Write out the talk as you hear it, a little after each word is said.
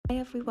Hi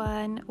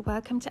everyone,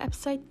 welcome to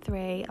episode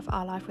 3 of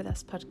Our Life With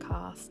Us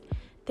podcast.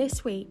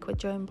 This week we're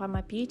joined by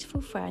my beautiful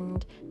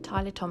friend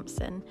Tyler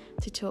Thompson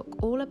to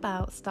talk all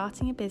about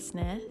starting a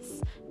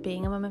business,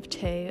 being a mum of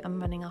 2 and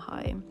running a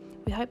home.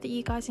 We hope that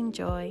you guys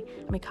enjoy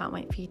and we can't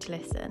wait for you to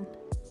listen.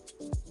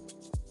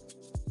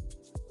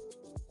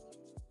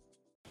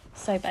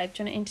 So babe,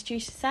 do you want to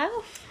introduce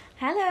yourself?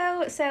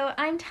 Hello, so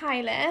I'm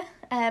Tyler,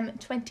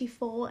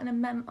 24 and a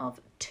mum of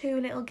 2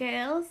 little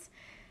girls.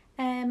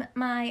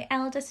 My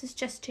eldest has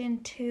just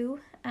turned 2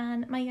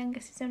 and my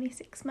youngest is only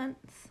 6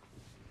 months.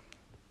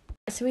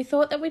 So we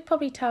thought that we'd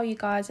probably tell you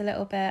guys a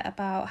little bit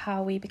about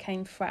how we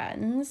became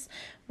friends,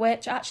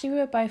 which actually we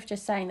were both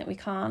just saying that we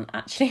can't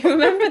actually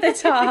remember the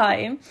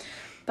time,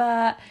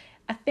 but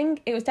I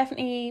think it was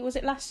definitely, was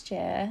it last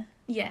year?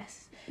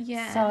 Yes.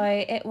 Yeah. So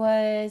it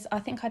was, I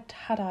think I'd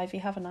had Ivy,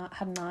 hadn't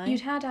I?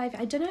 You'd had Ivy.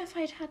 I don't know if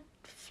I'd had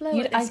Flo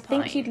at this point. I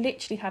think you'd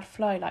literally had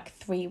Flo like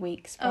 3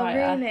 weeks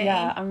prior. Oh, really?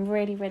 Yeah, I'm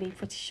really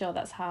pretty sure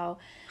that's how.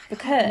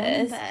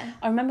 Because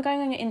I remember going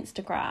on your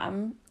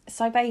Instagram.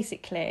 So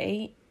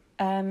basically,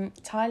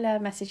 Tyler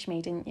messaged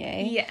me, didn't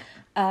you?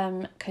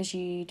 Yeah. Because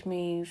you'd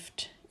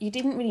moved. You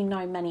didn't really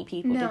know many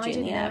people, no, did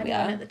you, in the area? I didn't know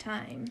anyone at the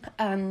time.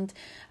 And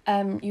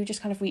you were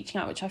just kind of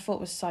reaching out, which I thought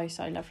was so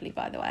lovely,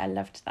 by the way. I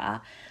loved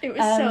that. It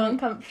was so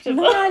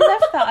uncomfortable. No, I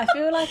love that. I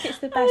feel like it's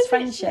the best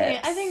friendship.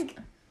 I think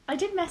I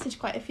did message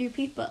quite a few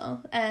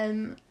people,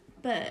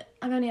 but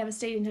I've only ever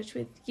stayed in touch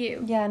with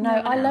you. Yeah, no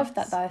I love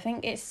that though. I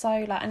think it's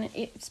so like, and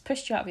it's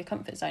pushed you out of your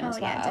comfort zone as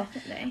well. Yeah,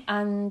 definitely.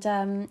 And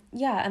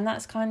and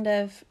that's kind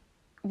of,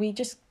 we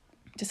just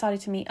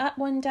decided to meet up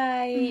one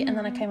day, and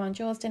then I came on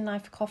yours, didn't I,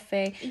 for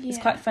coffee. It's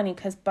quite funny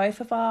because both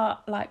of our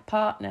like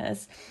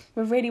partners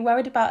were really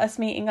worried about us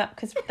meeting up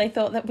because they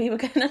thought that we were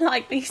going to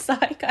like be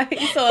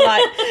psychos or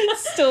like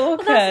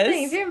stalkers. Well, that's the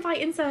thing, if you're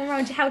inviting someone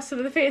around your house for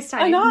the first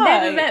time, I know, you've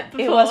never met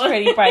before. It was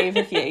really brave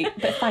of you,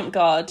 but thank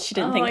God she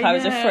didn't think I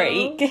was a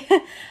freak.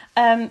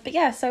 But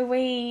yeah, so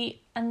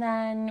and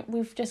then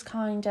we've just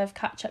kind of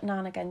catch up now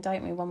and again,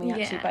 don't we, when we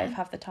actually both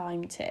have the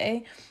time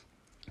to.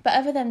 But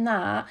other than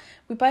that,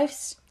 we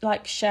both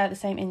like share the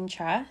same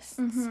interests,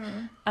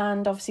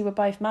 and obviously we're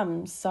both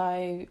mums,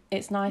 so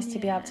it's nice to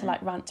be able to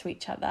like rant to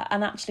each other.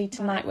 And actually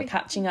tonight we're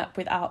catching up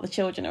without the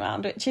children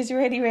around, which is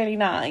really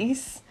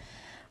nice.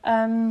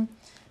 So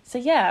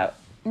yeah,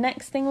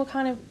 next thing we're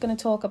kind of going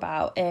to talk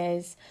about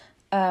is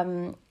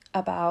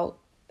about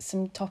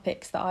some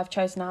topics that I've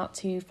chosen out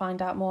to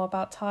find out more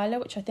about Tyler,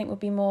 which I think would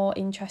be more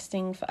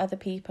interesting for other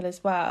people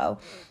as well,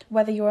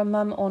 whether you're a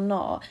mum or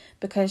not,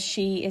 because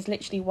she is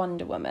literally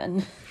Wonder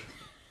Woman.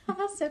 Oh,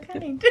 that's so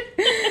kind.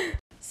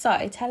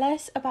 So tell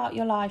us about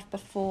your life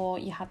before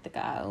you had the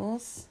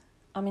girls.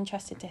 I'm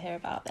interested to hear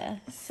about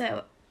this.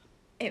 So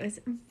it was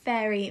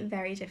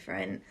very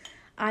different.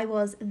 I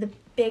was the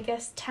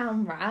biggest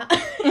town rat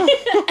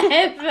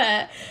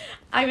ever.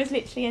 I was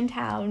literally in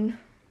town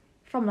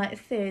from like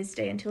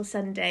Thursday until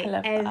Sunday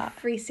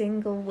every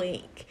single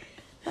week.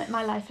 Like,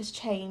 my life has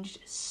changed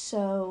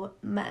so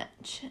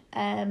much.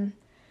 I'm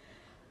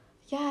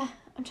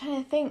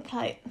trying to think,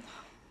 like,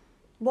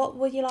 what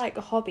were your like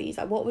hobbies?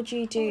 Like, what would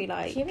you do? Did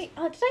I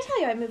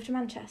tell you I moved to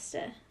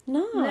Manchester?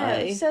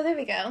 No. So there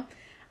we go.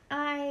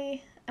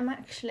 I am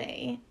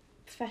actually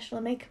a professional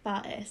makeup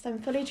artist. I'm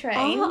fully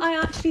trained. Oh,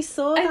 I actually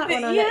saw that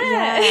one.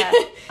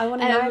 I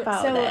want to know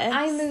about this. So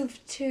I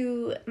moved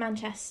to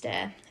Manchester,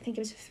 I think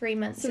it was for 3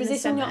 months. So was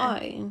this summer.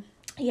 on your own?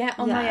 Yeah,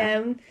 on my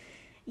own.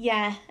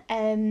 Yeah.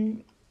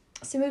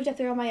 So moved up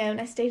there on my own.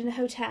 I stayed in a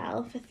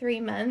hotel for 3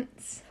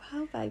 months.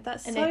 Wow, babe,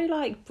 that's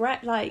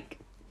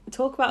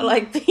talk about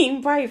like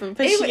being brave and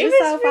pushing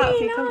yourself out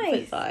of your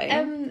comfort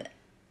zone.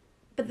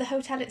 But the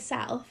hotel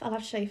itself, I'll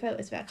have to show you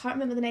photos of it. I can't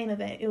remember the name of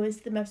it. It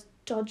was the most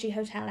dodgy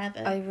hotel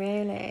ever. Oh,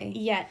 really?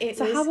 Yeah, it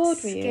was So how old were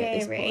scary. you at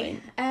this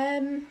point? I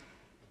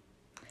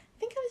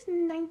think I was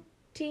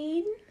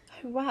 19.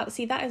 Oh, wow,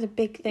 see, that is a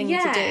big thing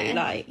to do.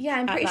 Like,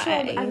 I'm pretty sure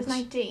age. I was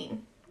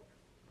 19.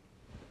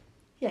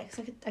 Yeah,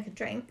 because I could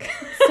drink.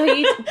 So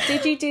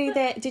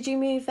did you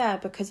move there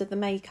because of the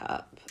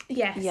makeup?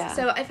 Yes. Yeah.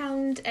 So I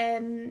found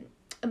a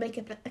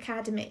makeup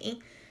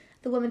academy.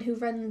 The woman who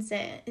runs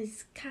it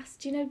is Cass.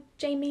 Do you know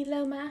Jamie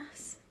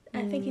Lomas?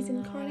 I think he's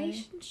in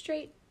Coronation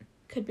Street.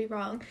 Could be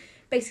wrong.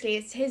 Basically,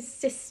 it's his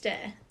sister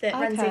that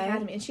runs the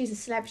academy, and she's a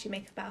celebrity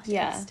makeup artist.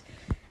 Yeah.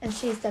 And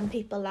she's done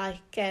people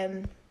like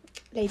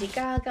Lady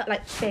Gaga,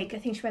 like big. I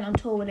think she went on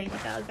tour with Lady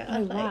Gaga.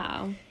 Oh,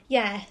 wow.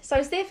 Yeah. So I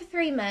was there for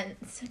 3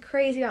 months.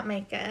 Crazy about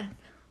makeup.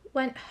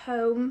 Went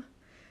home,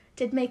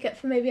 did makeup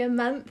for maybe a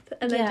month,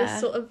 and then just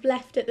sort of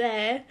left it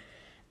there.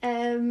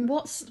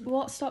 What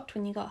stopped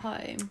when you got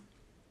home?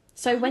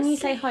 So when you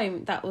say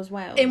home, that was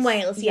Wales? In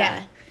Wales,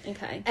 yeah.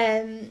 Okay.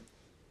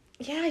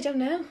 I don't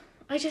know.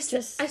 I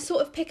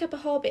sort of pick up a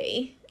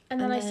hobby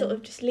and then I sort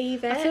of just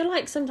leave it. I feel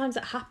like sometimes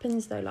it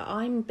happens though. Like,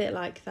 I'm a bit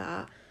like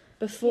that.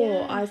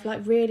 Before, I've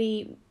like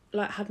really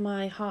like had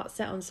my heart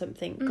set on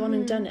something, gone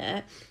and done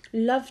it,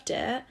 loved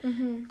it,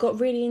 got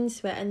really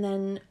into it, and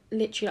then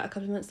literally like a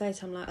couple of months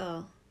later, I'm like,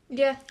 oh.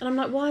 Yeah. And I'm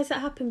like, why has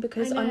that happened?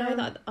 Because I know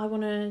that I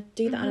want to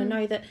do that, and I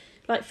know that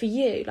like for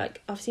you,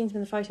 like I've seen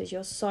some of the photos,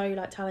 you're so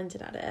like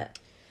talented at it.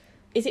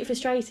 Is it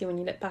frustrating when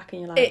you look back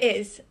and you're like...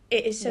 It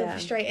is so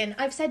frustrating.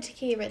 I've said to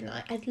Kieran,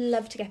 like, I'd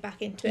love to get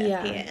back into it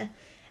up here.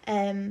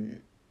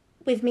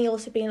 With me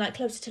also being like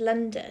closer to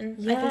London,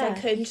 I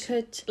think you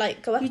could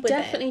like go up with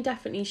it. You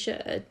definitely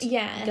should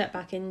get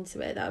back into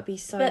it. That would be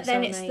so But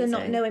then so it's amazing. the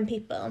not knowing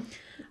people.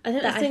 I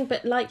think that's the thing,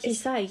 but like you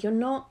say, you're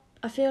not...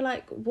 I feel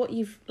like what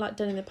you've like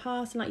done in the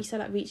past, and like you said,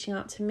 like reaching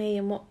out to me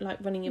and what like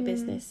running your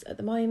business at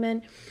the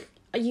moment,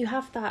 you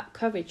have that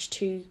courage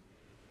to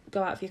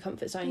go out of your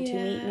comfort zone to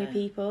meet new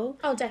people.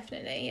 Oh,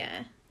 definitely,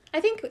 yeah. I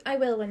think I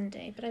will one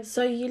day, but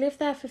So you lived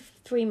there for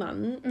 3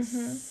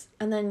 months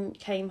and then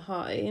came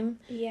home.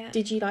 Yeah.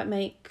 Did you like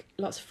make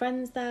lots of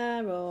friends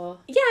there, or?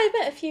 Yeah, I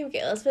met a few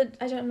girls, but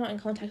I'm not in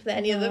contact with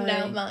any of them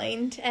now,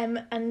 mind.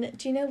 And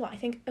do you know what? I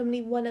think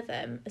only one of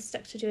them is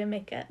stuck to doing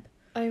makeup.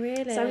 Oh,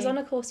 really? So I was on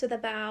a course with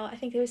about, I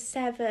think there was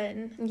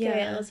 7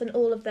 girls, and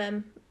all of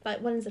them,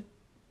 like, one's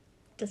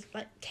does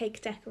like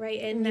cake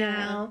decorating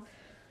now.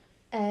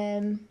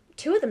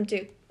 2 of them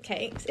do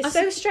cakes. It's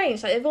so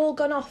strange. Like, they've all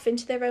gone off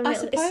into their own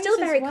little... It's still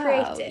very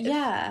creative.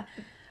 Yeah.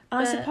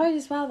 And I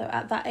suppose as well, though,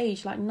 at that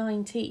age, like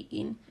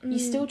 19, you're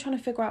still trying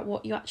to figure out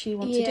what you actually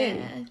want to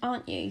do,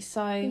 aren't you?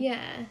 So...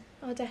 Yeah.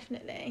 Oh,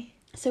 definitely.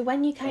 So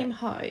when you came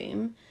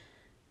home,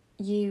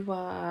 you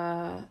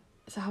were...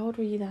 So how old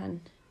were you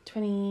then?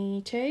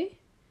 22?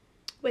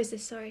 Where's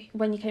this, sorry?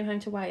 When you came home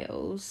to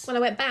Wales. When I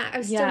went back, I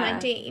was still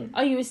 19.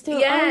 Oh, you were still...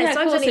 Yeah,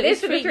 so I was only there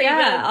for 3 months.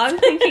 Yeah, I'm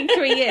thinking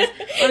 3 years.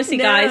 Honestly,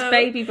 guys,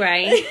 baby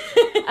brain.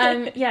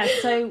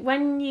 So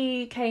when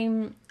you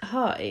came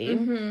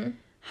home,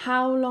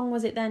 how long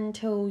was it then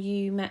till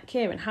you met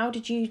Kieran? How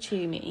did you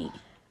two meet?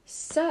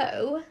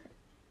 So,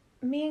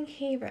 me and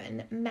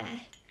Kieran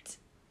met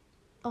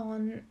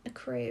on a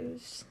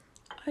cruise.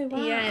 Oh,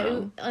 wow.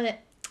 Yeah, on a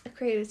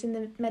cruise in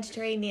the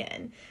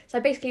Mediterranean. So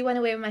I basically went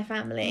away with my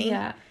family.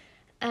 Yeah.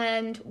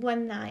 And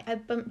one night I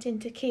bumped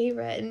into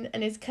Kieran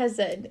and his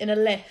cousin in a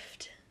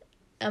lift,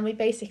 and we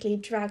basically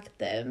dragged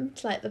them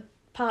to like the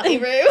party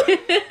room.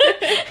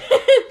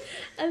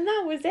 And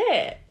that was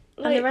it.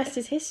 Like, and the rest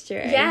is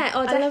history. Yeah,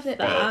 oh,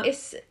 definitely. I love that.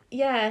 It's,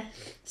 yeah.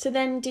 So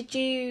then did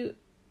you...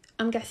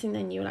 I'm guessing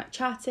then you were like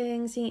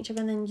chatting, seeing each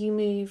other, and then you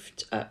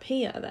moved up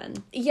here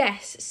then?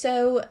 Yes,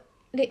 so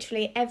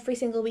literally every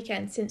single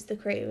weekend since the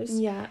cruise.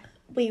 Yeah.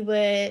 We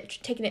were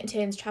taking it in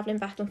turns, travelling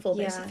back and forth.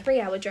 It's a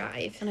 3-hour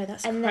drive. I know,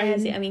 that's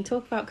crazy. Then, I mean,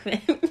 talk about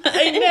commitment.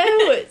 I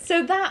know.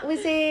 So that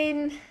was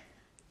in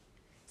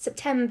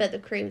September, the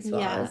cruise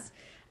was. Yeah.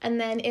 And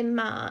then in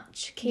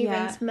March,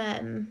 Kieran's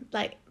mum,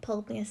 like,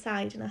 pulled me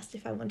aside and asked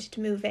if I wanted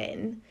to move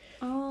in.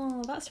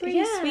 Oh, that's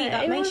really sweet.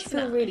 That makes you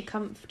feel really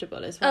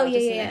comfortable as well,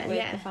 doesn't it,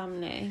 with the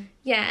family?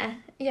 Yeah.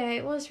 Yeah,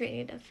 it was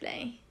really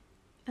lovely.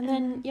 And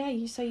then,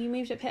 you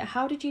moved up here.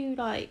 How did you,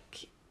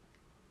 like...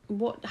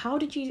 How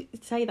did you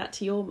say that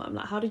to your mum?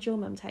 Like, how did your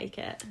mum take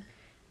it?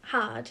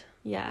 Hard.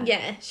 Yeah.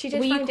 Yeah, she did.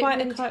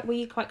 Were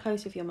you quite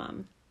close with your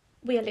mum?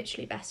 We are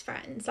literally best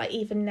friends. Like,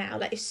 even now,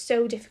 like, it's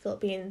so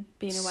difficult being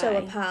away. So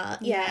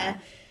apart. Yeah.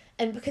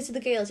 And because of the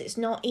girls, it's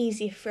not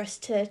easy for us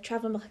to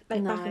travel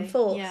back and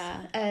forth.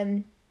 Yeah.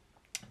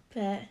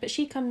 But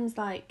she comes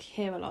like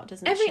here a lot,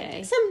 doesn't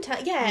she?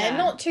 Sometimes,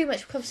 not too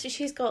much, because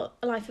she's got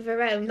a life of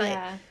her own. Like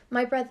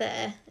my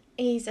brother.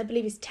 I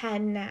believe he's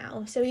 10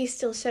 now, so he's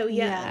still so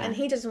young, and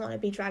he doesn't want to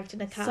be dragged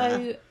in a car.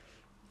 So,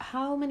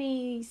 how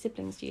many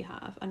siblings do you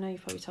have? I know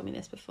you've probably told me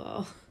this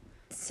before.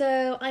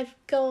 So, I've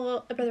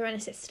got a brother and a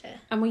sister.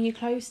 And were you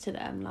close to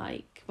them,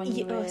 like, when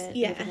you were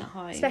living at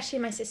home? Especially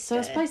my sister. So,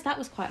 I suppose that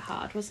was quite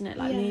hard, wasn't it?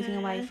 Like, moving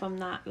away from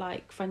that,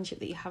 like, friendship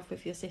that you have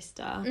with your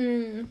sister.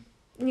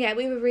 Yeah,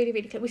 we were really,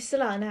 really close. We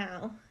still are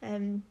now.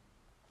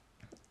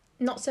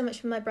 Not so much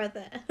for my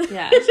brother.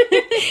 Yeah.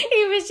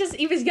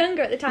 he was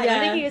younger at the time. Yeah. I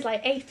think he was like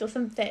 8 or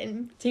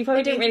something. So you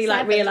probably didn't really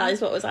like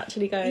realise what was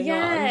actually going on.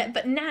 Yeah,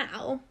 but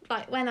now,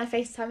 like when I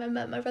FaceTime my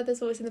mum, my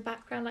brother's always in the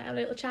background, like having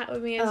a little chat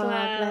with me as well.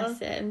 Bless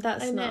him.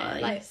 That's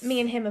nice. Like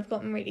me and him have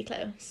gotten really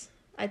close,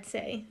 I'd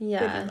say.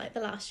 Yeah. Within like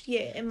the last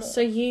year more.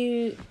 So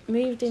you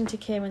moved into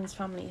Kieran's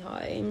family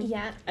home.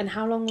 Yeah. And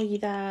how long were you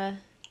there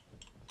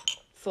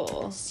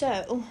for?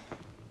 So,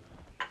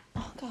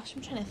 oh gosh,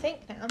 I'm trying to think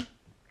now.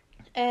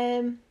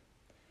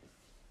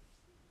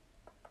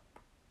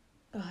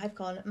 Oh, I've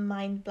gone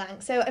mind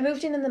blank. So I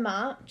moved in the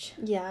March.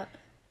 Yeah.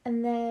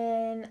 And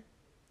then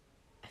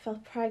I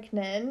fell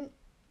pregnant.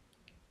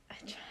 I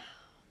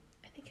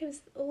think it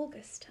was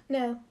August.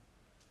 No.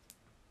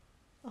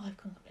 Oh, I've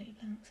gone completely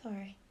blank.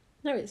 Sorry.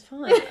 No, it's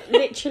fine.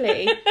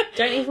 Literally.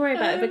 Don't even worry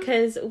about it,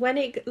 because when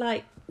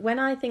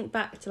I think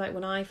back to like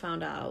when I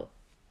found out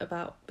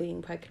about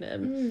being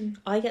pregnant,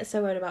 I get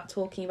so worried about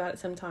talking about it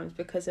sometimes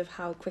because of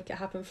how quick it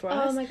happened for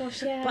us. Oh my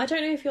gosh, yeah. But I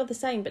don't know if you're the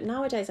same, but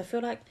nowadays I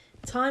feel like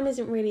time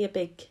isn't really a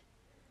big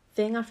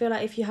thing. I feel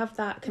like if you have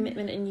that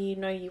commitment and you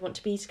know you want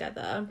to be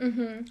together,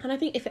 and I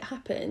think if it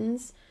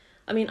happens,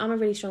 I mean, I'm a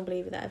really strong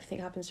believer that everything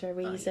happens for a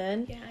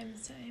reason. Yeah, I'm the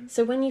same.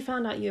 So when you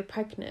found out you were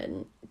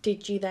pregnant,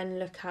 did you then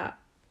look at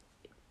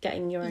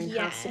getting your own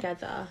house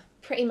together?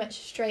 Pretty much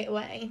straight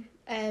away.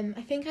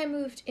 I think I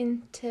moved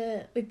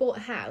into... We bought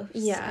a house.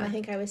 Yeah. And I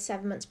think I was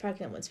 7 months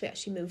pregnant once we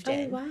actually moved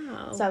in. Oh,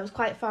 wow. So I was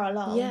quite far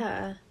along.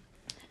 Yeah.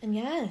 And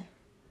yeah.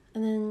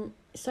 And then,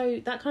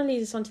 so that kind of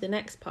leads us on to the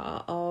next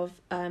part of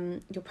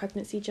your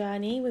pregnancy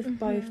journey with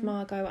both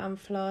Margot and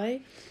Flo.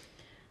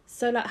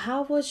 So, like,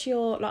 how was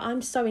your... Like,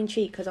 I'm so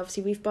intrigued because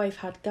obviously we've both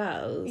had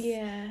girls.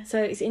 Yeah. So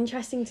it's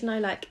interesting to know,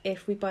 like,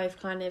 if we both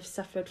kind of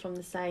suffered from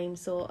the same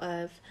sort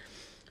of,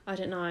 I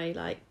don't know,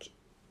 like,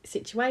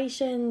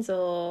 situations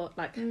or,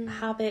 like,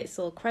 habits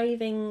or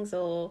cravings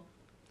or...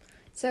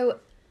 So,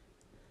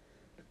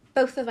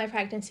 both of my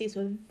pregnancies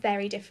were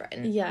very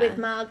different. Yeah. With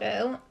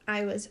Margot,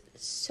 I was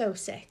so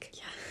sick.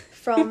 Yeah.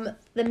 From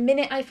the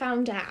minute I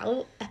found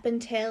out up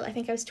until I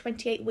think I was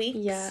 28 weeks.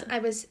 Yeah. I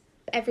was...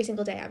 Every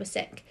single day I was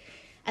sick.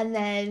 And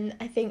then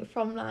I think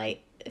from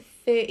like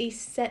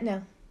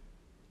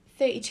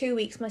 32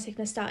 weeks my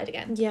sickness started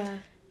again. Yeah.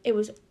 It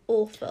was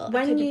awful.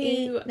 When I couldn't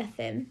you eat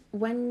nothing.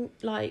 When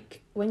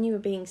you were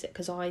being sick,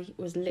 because I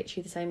was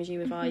literally the same as you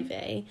with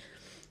Ivy,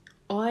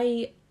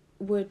 I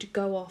would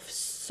go off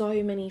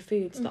so many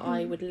foods that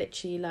I would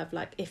literally love.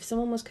 Like, if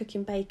someone was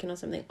cooking bacon or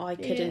something, I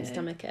couldn't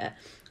stomach it.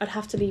 I'd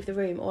have to leave the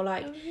room. Or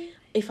like,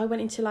 if I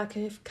went into like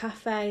a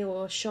cafe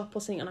or a shop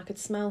or something and I could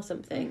smell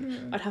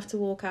something, I'd have to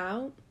walk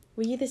out.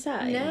 Were you the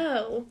same?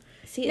 No.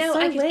 See, it's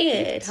so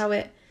weird how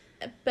it...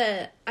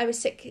 But I was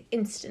sick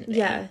instantly.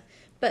 Yeah.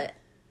 But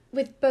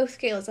with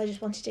both girls, I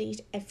just wanted to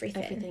eat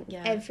everything. Everything,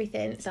 yeah.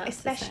 Everything. That's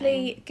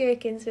especially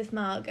gherkins with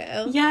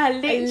Margot. Yeah,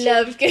 literally. I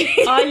love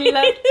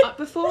gherkins.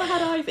 Before I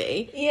had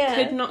Ivy,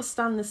 could not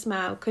stand the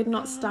smell, could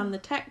not stand the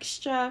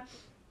texture.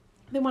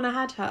 Then when I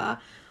had her,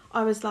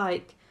 I was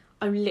like,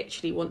 I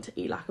literally want to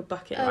eat like a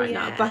bucket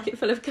now, a bucket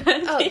full of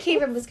gherkins. Oh,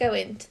 Kieran was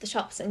going to the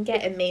shops and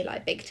getting me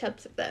like big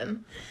tubs of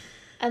them.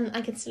 And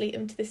I can still eat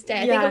them to this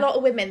day. I think a lot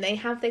of women, they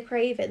have their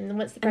craving, and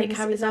once the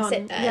pregnancy is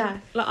sit there. Yeah,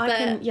 like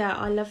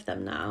I love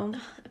them now.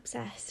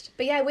 Obsessed.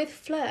 But yeah, with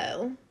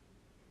Flo,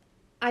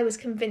 I was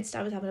convinced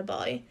I was having a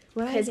boy.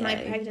 Because my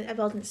pregnancy, I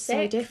wasn't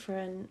sick. So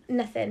different.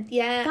 Nothing.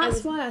 Yeah.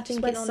 That's why I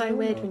think it's so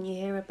weird when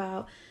you hear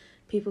about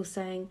people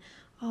saying,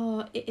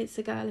 oh, it's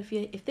a girl if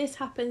this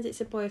happens, it's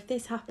a boy if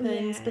this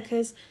happens. Yeah.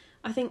 Because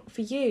I think for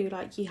you,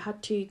 like, you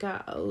had 2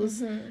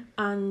 girls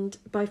and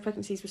both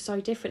pregnancies were so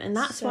different. And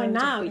that's why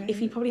now,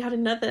 if you probably had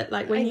another,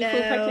 like, when you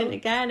feel pregnant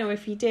again, or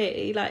if you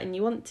do, like, and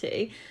you want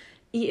to,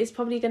 it's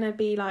probably going to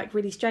be, like,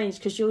 really strange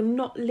because you're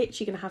not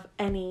literally going to have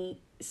any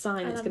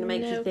sign that's going to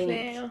make you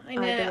think. I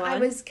know. I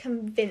was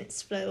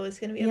convinced Flo was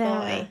going to be a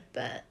boy,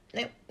 but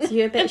no. So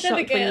you were a bit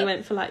shocked when you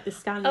went for, like, the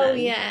scan then? Oh,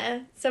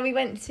 yeah. So we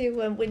went to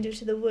Window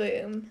to the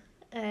Womb.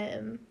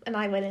 And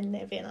I went in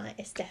there being like,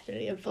 it's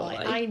definitely a boy.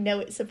 I know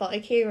it's a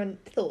boy. Kieran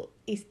thought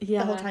the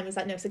whole time he's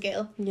like, no, it's a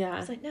girl. Yeah. I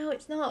was like, no,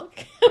 it's not.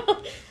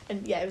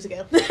 And yeah, it was a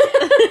girl.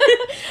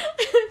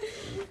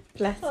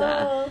 Bless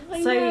her. I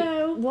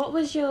know. What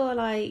was your,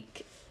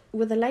 like,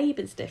 were the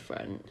labours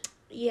different?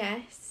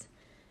 Yes.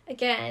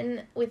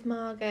 Again, with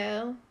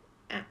Margot,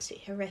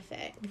 absolutely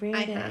horrific. Really?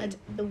 I had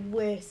the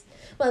worst...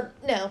 Well,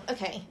 no,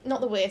 okay, not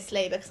the worst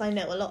labour, because I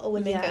know a lot of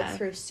women go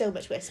through so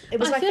much worse. It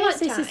was my first time. I feel like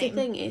this is the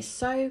thing, it's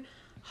so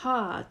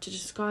hard to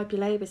describe your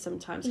labour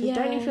sometimes. I don't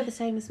know if you feel the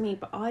same as me,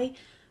 but I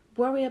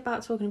worry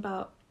about talking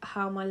about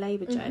how my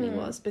labour journey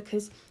was,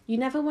 because you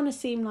never want to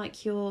seem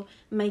like you're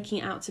making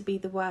it out to be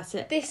the worst.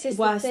 This is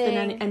worse the thing.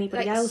 Than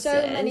anybody else. So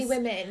many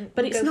women,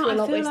 but it's not. A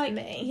lot I feel worse like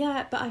than me.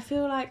 Yeah, but I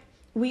feel like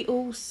we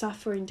all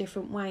suffer in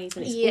different ways,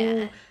 and it's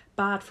all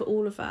bad for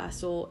all of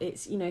us. Or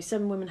it's, you know,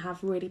 some women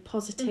have really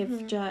positive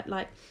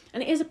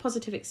and it is a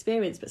positive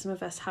experience, but some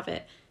of us have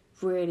it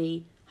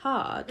really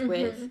hard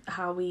with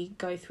how we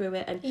go through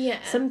it, and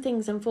some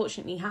things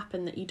unfortunately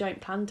happen that you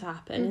don't plan to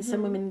happen, and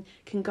some women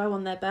can go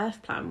on their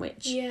birth plan,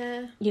 which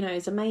you know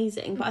is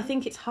amazing, but I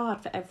think it's hard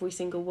for every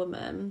single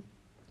woman.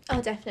 Oh,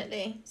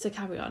 definitely. So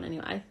carry on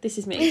anyway. This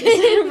is me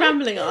just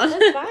rambling on.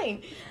 That's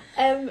fine.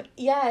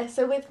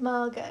 So with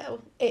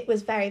Margot, it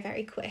was very,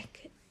 very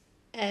quick.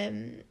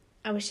 I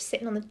was just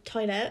sitting on the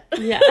toilet 1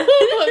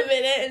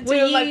 minute and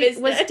doing my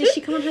business. Did she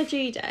come on her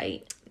due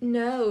date?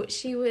 No,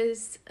 she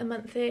was a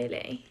month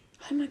early.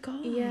 Oh my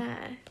god.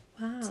 Yeah.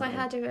 Wow. So I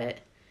had her at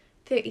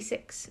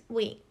 36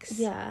 weeks.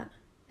 Yeah.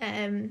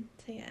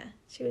 So yeah,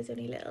 she was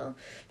only little.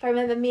 But I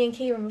remember me and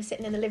Kieran were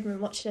sitting in the living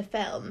room watching a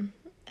film,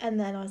 and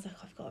then I was like,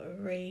 I've got a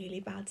really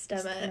bad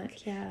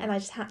stomach. And I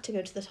just had to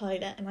go to the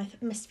toilet, and I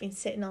must have been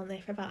sitting on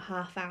there for about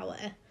half hour.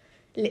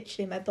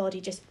 Literally my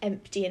body just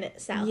emptying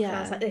itself. And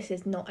I was like, this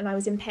is not... And I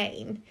was in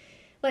pain.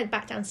 Went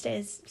back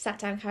downstairs, sat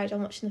down, carried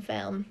on watching the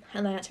film,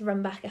 and I had to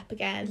run back up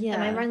again. Yeah.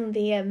 And I rang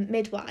the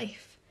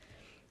midwife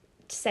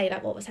to say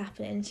like what was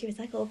happening. She was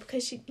like, oh,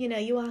 because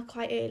you are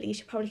quite early, you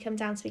should probably come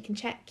down so we can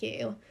check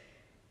you.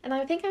 And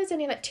I think I was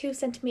only like 2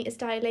 centimetres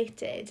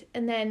dilated,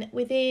 and then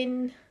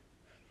within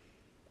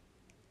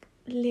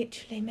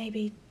literally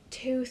maybe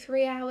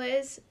 2-3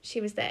 hours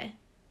she was there.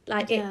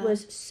 Like it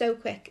was so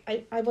quick.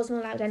 I wasn't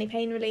allowed any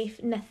pain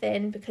relief,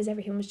 nothing, because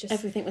everything was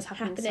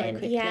happening so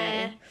quickly.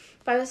 Yeah.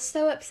 But I was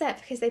so upset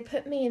because they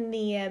put me in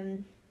the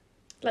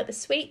like the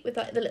suite with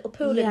like the little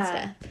pool and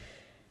stuff.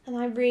 And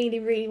I really,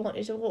 really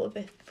wanted a water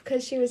bath.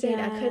 Because she was in it,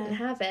 I couldn't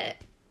have it.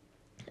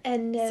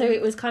 And so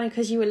it was kind of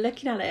because you were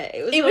looking at it.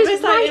 It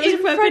was right in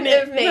front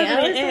of me.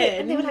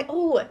 And they were like,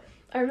 oh,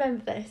 I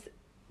remember this.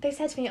 They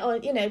said to me, oh,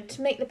 you know,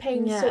 to make the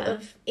pain sort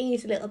of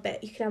ease a little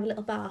bit, you can have a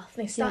little bath.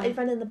 And they started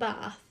running the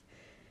bath.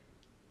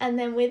 And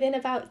then within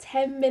about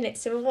 10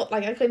 minutes of what,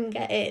 like, I couldn't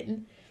get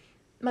in,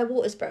 my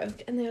waters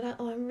broke. And they were like,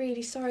 oh, I'm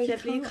really sorry,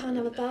 Lovely, you can't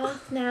have a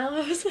bath now.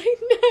 I was like,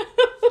 no.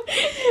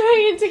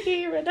 Going into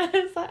Kieran, I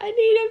was like, I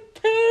need a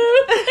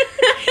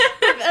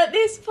poo. At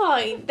this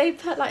point, they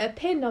put, like, a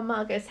pin on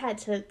Margot's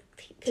head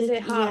because her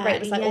heart rate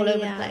was, like, all over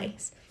the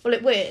place. Well,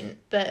 it weren't,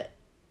 but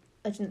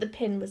the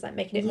pin was, like,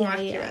 making it more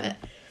accurate. Yeah.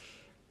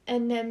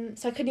 And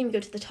so I couldn't even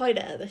go to the toilet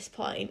at this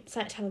point.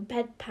 So I had to have a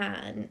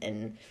bedpan.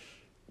 And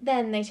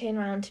then they turned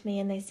around to me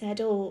and they said,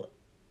 oh,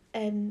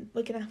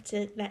 we're going to have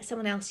to let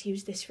someone else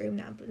use this room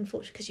now, but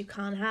unfortunately, because you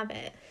can't have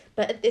it.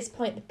 But at this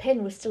point, the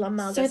pin was still on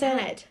Margot's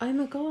head. Oh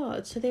my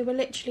God. So they were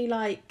literally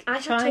like... I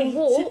had to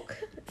walk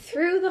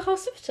through the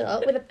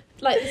hospital with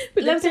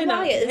loads of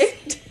wires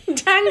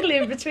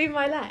dangling between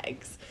my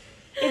legs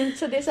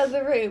into this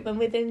other room. And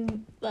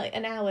within like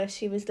an hour,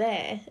 she was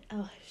there. Oh,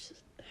 it was just...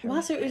 Wow,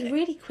 so it was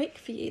really quick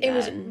for you then. It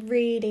was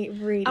really,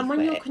 really quick. And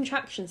when your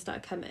contractions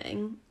started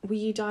coming, were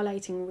you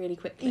dilating really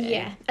quickly?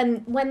 Yeah.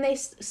 And when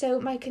so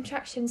my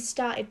contractions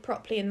started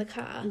properly in the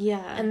car.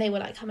 Yeah. And they were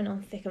like coming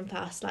on thick and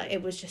fast. Like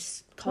it was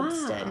just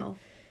constant. Wow.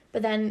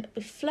 But then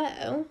with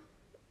Flo,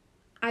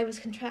 I was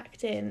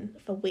contracting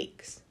for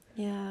weeks.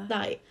 Yeah.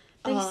 Like...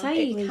 They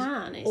say you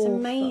can. It's awful.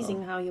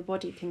 Amazing how your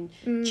body can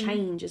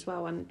change as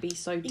well and be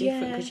so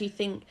different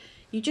because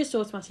you just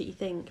automatically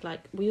think,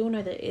 like, we all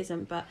know that it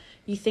isn't, but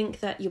you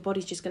think that your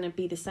body's just going to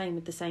be the same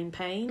with the same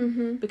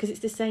pain because it's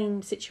the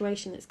same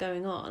situation that's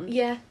going on.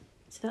 Yeah.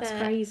 So that's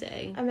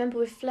crazy. I remember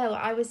with Flo,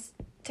 I was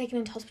taken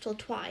into hospital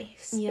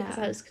twice because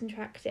I was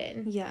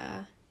contracting.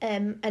 Yeah.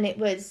 And it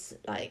was,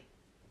 like,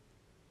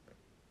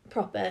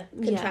 proper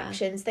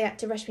contractions. They had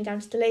to rush me down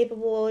to the labour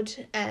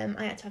ward. I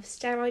had to have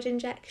steroid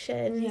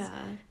injections. Yeah.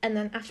 And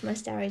then after my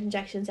steroid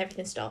injections,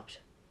 everything stopped.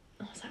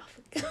 I was like, oh,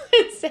 for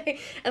God's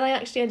sake. And I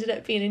actually ended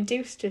up being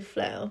induced with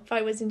Flo.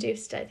 I was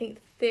induced at, I think,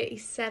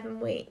 37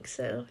 weeks,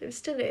 so it was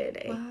still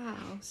early. Wow.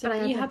 So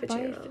but you had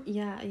both.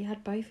 Yeah, you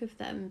had both of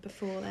them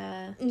before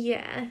there.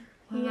 Yeah.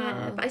 Wow.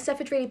 Yeah, but I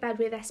suffered really bad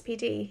with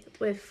SPD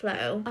with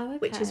Flo,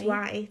 which is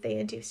why they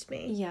induced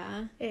me.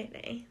 Yeah.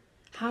 Early.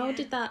 How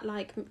did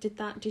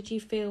did you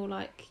feel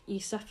like you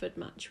suffered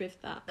much with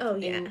that? Oh,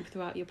 yeah.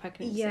 Throughout your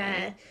pregnancy?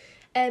 Yeah.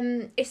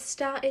 It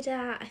started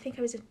at, I think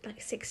I was at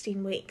like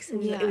 16 weeks,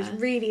 and it was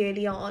really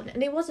early on,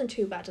 and it wasn't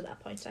too bad at that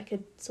point, so I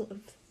could sort of,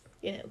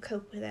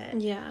 cope with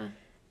it. Yeah.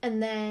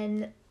 And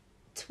then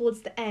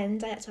towards the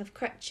end, I had to have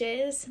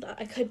crutches.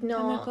 I could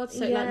not. Oh my God,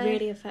 so it like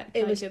really affected.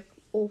 It was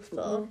awful.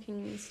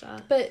 Walking and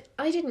stuff. But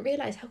I didn't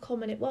realise how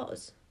common it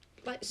was.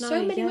 Like,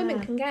 so many women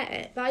can get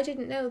it, but I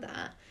didn't know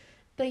that.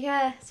 But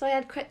yeah, so I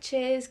had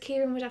crutches.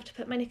 Kieran would have to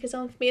put my knickers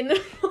on for me in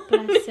the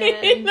morning. Bless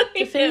him.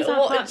 The things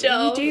what a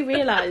job. You do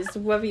realise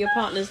whether your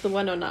partner's the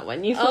one or not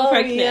when you fall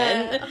pregnant.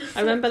 Yeah.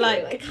 I remember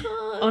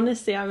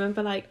honestly, I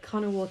remember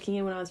kind of walking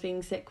in when I was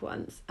being sick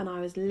once, and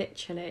I was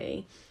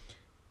literally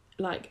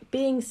like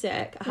being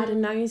sick. I had a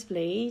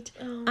nosebleed,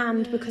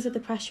 and because of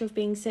the pressure of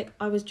being sick,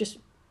 I was just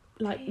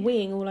like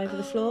weeing all over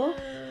the floor.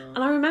 No.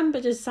 And I remember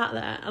just sat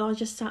there, and I was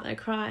just sat there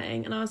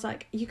crying, and I was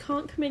like, you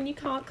can't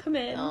come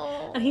in.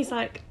 Oh. And he's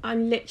like,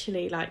 I'm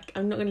literally like,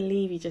 I'm not going to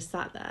leave you just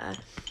sat there.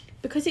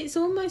 Because it's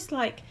almost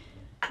like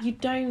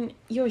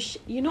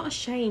you're not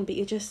ashamed, but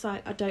you're just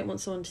like, I don't want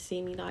someone to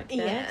see me like this.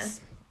 Yeah.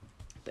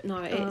 But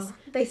no, it's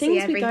the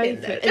things we go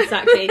through.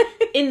 Exactly.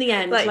 In the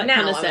end, like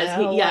Hannah says,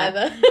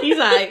 he's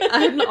like,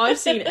 I've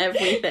seen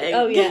everything.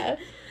 Oh yeah.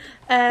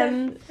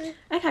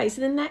 Okay, so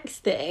the next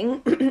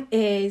thing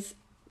is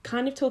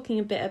kind of talking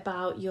a bit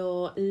about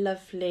your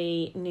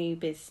lovely new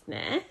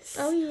business.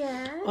 Oh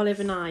yeah. Olive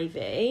and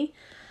Ivy.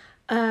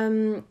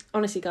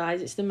 Honestly,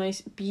 guys, it's the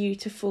most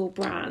beautiful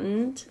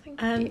brand.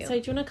 Thank you. So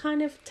do you want to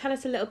kind of tell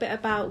us a little bit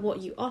about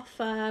what you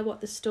offer,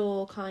 what the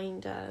store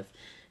kind of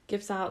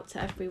gives out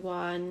to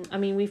everyone? I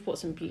mean, we've bought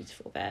some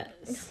beautiful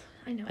bits.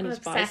 I know, I'm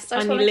obsessed. I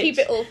just want to keep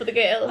it all, so it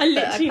I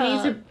literally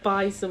need to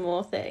buy some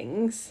more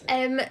things.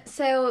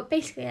 So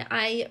basically,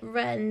 I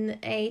run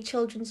a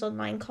children's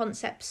online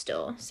concept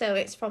store. So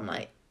it's from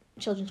like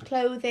children's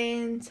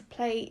clothing to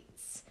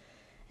plates,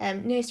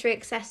 nursery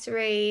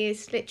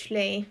accessories,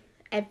 literally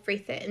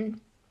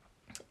everything.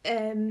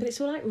 But it's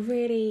all like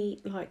really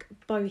like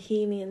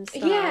bohemian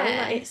style.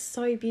 Yeah, like, it's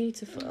so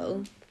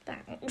beautiful.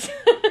 Thanks.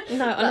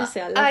 No,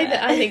 honestly, I love it.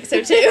 I think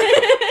so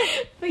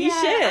too. But you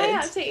should. I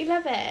absolutely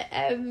love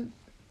it.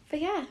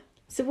 But yeah.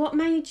 So what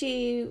made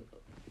you?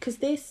 Because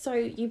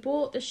you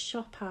bought the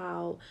shop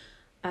out.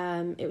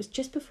 It was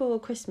just before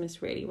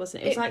Christmas, really,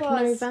 wasn't it? It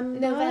was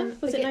November.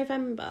 Was it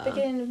November?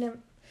 Beginning of November.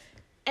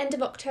 End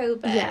of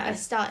October. Yeah. I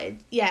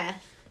started. Yeah.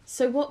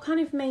 So what kind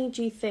of made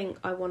you think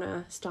I want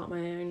to start my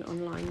own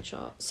online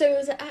shop? So it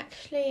was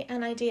actually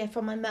an idea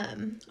from my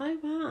mum. Oh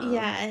wow.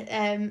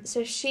 Yeah.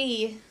 So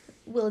she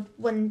will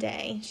one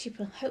day, she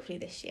will hopefully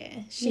this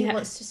year, she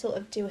wants to sort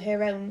of do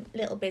her own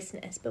little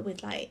business, but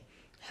with like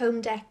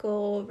home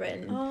decor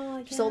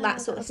and just all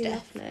that sort of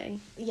stuff. Lovely.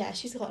 Yeah,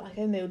 she's got like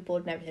her mood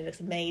board and everything. It looks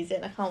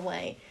amazing. I can't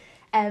wait.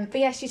 But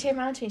yeah, she turned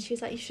around to me and she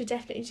was like, you should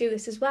definitely do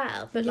this as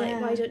well. But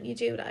like, why don't you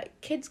do like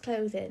kids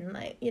clothing,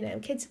 like, you know,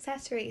 kids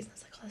accessories? And I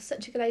was like, oh, that's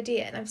such a good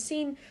idea.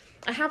 And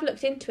I have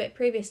looked into it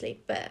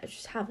previously, but I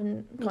just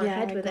haven't gone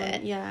ahead with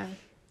it. Yeah.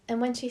 And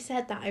when she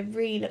said that, I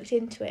really looked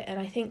into it, and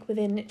I think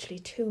within literally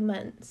 2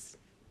 months,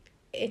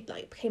 it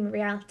like became a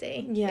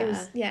reality.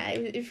 Yeah.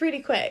 It was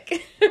really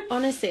quick.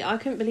 Honestly, I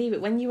couldn't believe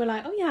it when you were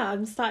like, oh yeah,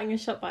 I'm starting a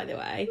shop, by the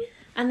way.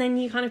 And then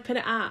you kind of put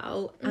it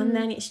out, and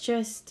then it's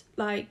just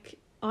like,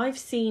 I've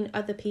seen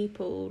other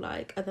people,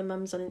 like other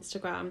mums on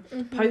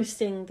Instagram,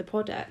 posting the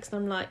products,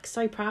 and I'm like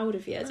so proud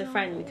of you as a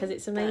friend, because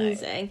it's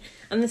amazing.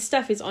 And the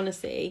stuff is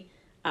honestly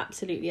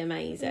absolutely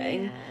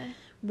amazing. Yeah.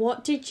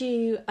 What did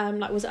you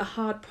like, was it a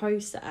hard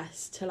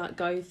process to like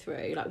go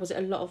through? Like, was it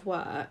a lot of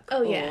work?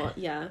 Oh, yeah.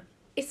 Yeah.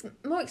 It's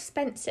more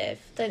expensive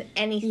than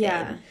anything.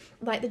 Yeah.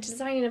 Like the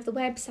designing of the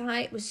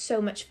website was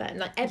so much fun.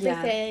 Like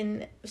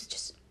everything was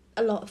just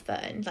a lot of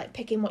fun. Like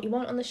picking what you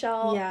want on the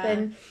shop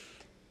and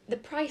the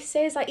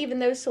prices, like even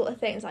those sort of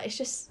things. Like it's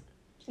just,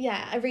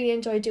 I really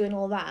enjoy doing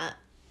all that.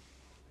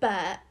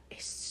 But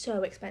it's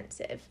so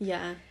expensive.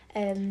 Yeah.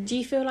 Do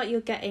you feel like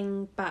you're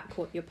getting back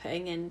what you're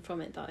putting in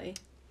from it though?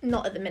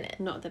 Not at the minute.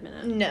 Not at the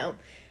minute. No.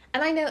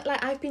 And I know,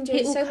 like, I've been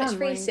doing so much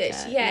research.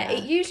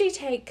 It usually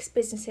takes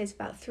businesses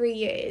about 3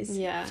 years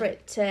for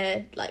it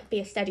to, like,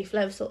 be a steady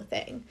flow sort of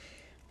thing.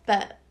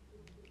 But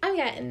I'm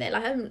getting there.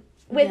 Like,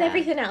 with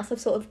everything else, I've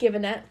sort of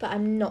given up, but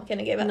I'm not going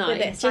to give up with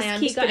this. Just I am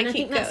keep just going going. to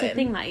keep going. I think that's the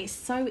thing, like, it's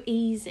so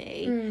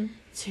easy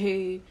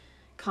to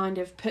kind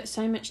of put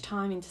so much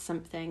time into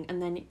something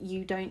and then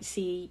you don't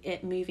see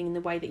it moving in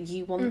the way that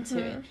you want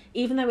to.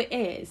 Even though it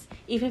is.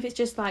 Even if it's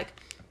just, like,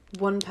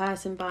 one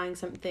person buying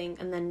something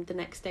and then the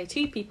next day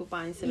 2 people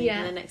buying something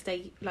and the next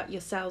day like your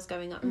sales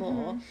going up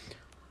more,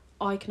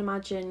 I can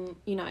imagine,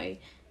 you know,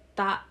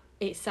 that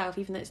itself,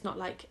 even though it's not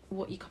like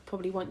what you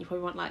probably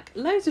want like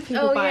loads of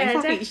people buying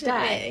stuff each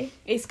day,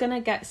 it's gonna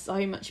get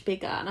so much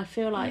bigger. And I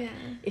feel like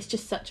it's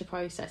just such a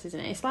process, isn't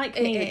it? It's like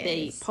me with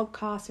the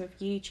podcast, with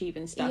YouTube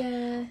and stuff.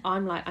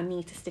 I'm like, I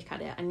need to stick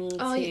at it. I need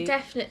to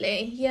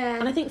definitely.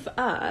 And I think for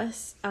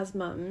us as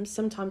mums,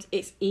 sometimes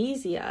it's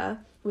easier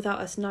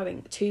without us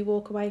knowing to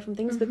walk away from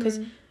things because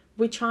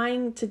we're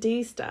trying to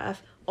do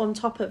stuff on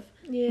top of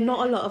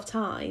not a lot of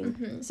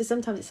time. So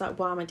sometimes it's like,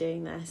 why am I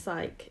doing this?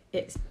 Like,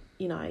 it's,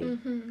 you know,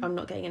 I'm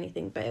not getting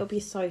anything, but it'll be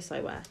so worth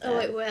it. Oh,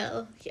 it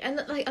will.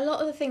 And like a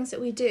lot of the things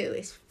that we do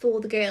is for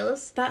the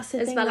girls. That's the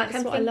as thing. Well. Like,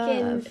 that's I'm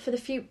thinking for the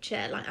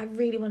future, like I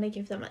really want to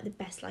give them like the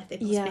best life they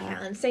possibly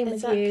can. Same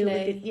with you,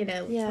 with the, you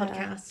know,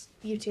 podcast,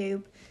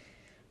 YouTube.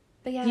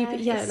 But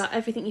like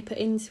everything you put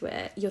into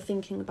it, you're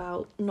thinking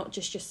about not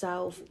just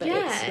yourself, but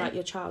it's like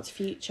your child's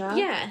future.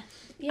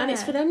 And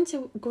it's for them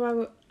to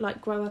grow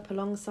up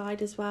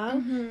alongside as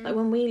well. Like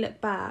when we look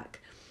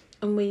back,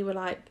 and we were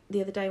like, the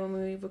other day when we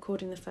were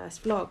recording the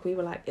first vlog, we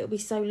were like, it'll be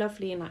so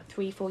lovely in like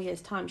 3-4 years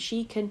time,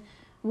 she can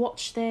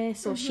watch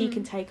this, or she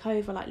can take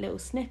over like little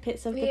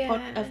snippets of the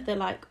of the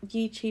like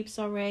YouTube.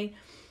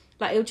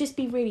 Like it'll just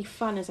be really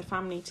fun as a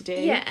family to do.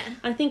 And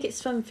I think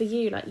it's fun for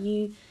you, like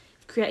you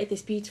created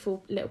this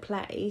beautiful little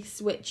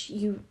place which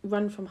you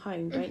run from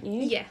home, don't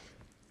you?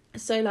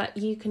 So like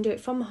you can do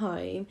it from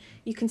home,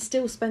 you can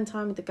still spend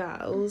time with the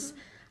girls,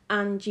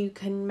 and you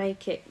can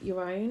make it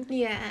your own.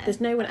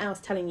 There's no one else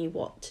telling you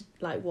what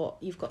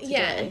you've got to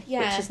do,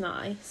 which is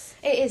nice.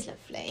 It is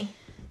lovely.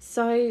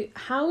 So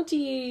how do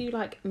you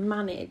like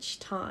manage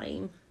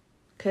time?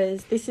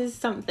 Because this is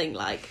something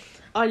like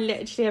I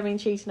literally have been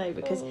cheating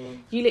over, because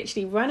you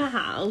literally run a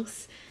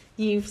house.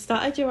 You've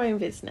started your own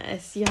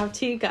business. You have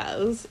 2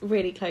 girls,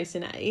 really close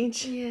in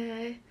age.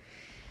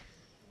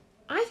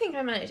 I think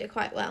I manage it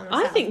quite well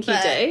myself. I think you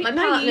do. My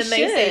partner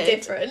may say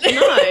different.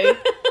 No,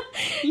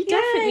 you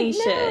definitely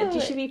should.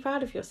 You should be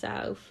proud of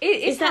yourself.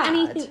 Is there hard.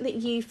 anything that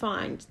you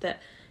find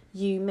that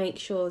you make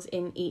sure is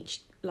in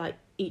each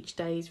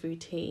day's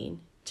routine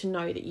to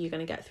know that you're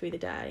going to get through the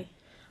day?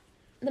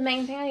 The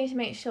main thing I need to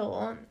make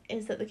sure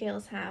is that the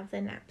girls have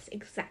their naps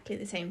exactly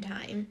at the same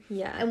time.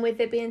 And with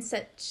there being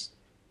such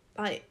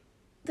like,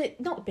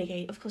 not a big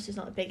age, of course, it's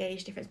not a big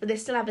age difference, but they're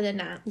still having their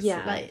naps.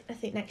 Like I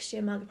think next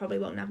year Margaret probably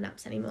won't have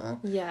naps anymore.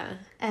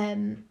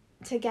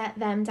 To get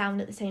them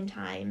down at the same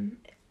time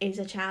is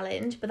a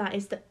challenge, but that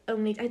is the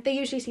only. They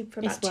usually sleep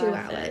for about 2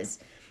 hours.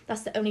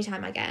 That's the only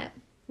time I get.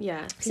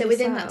 So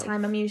within that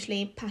time, I'm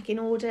usually packing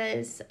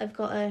orders. I've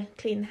got to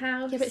clean the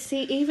house. But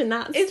see, even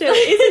that still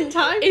isn't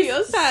time for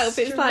yourself.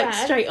 It's like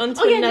straight on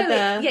to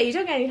another. You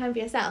don't get any time for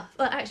yourself.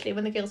 Well, actually,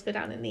 when the girls go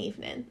down in the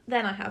evening,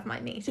 then I have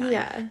my me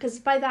time. Because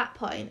by that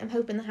point, I'm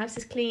hoping the house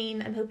is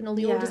clean. I'm hoping all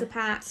the orders are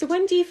packed. So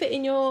when do you fit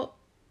in your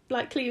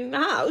like cleaning the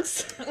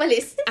house? Well,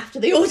 it's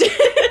after the order.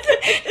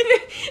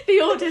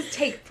 The orders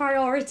take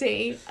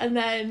priority, and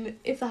then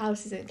if the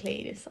house isn't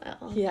clean, it's like,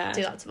 I'll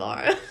do that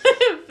tomorrow.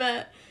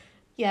 But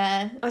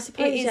Yeah, I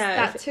suppose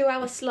that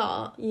 2-hour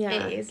slot.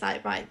 Yeah, it is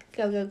like, right,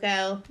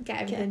 go,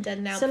 get everything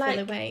done now, so, fully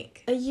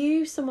awake. Are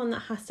you someone that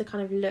has to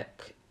kind of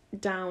look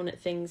down at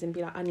things and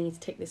be like, I need to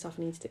tick this off,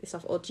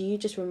 or do you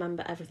just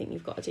remember everything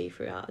you've got to do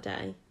throughout a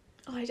day?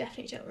 Oh, I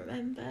definitely don't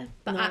remember,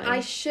 but no. I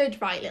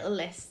should write little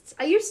lists.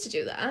 I used to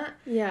do that.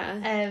 Yeah.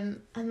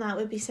 And that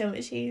would be so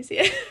much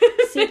easier.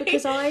 See,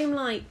 because I'm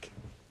like,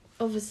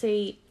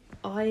 obviously,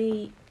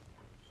 I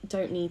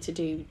only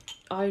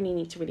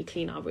need to really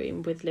clean our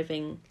room with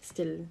living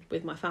still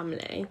with my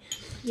family.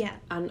 Yeah.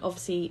 And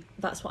obviously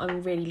that's what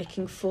I'm really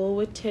looking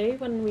forward to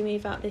when we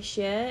move out this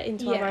year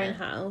into our own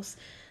house.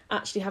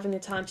 Actually having the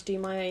time to do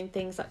my own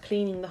things, like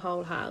cleaning the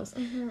whole house.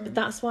 Mm-hmm. But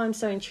that's why I'm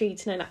so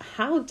intrigued to know, like,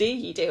 how do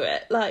you do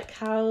it?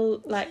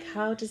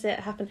 How does it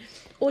happen?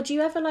 Or do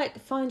you ever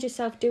find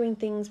yourself doing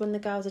things when the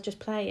girls are just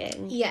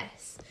playing?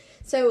 Yes.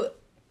 So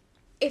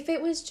if it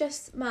was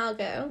just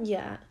Margot,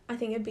 yeah, I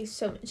think it'd be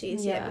so much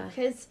easier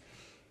because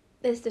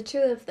there's the two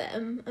of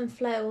them, and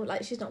Flo,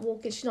 she's not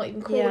walking, she's not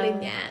even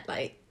crawling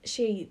yet.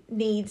 She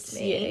needs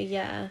me.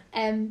 Yeah.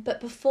 But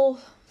before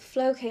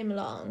Flo came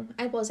along,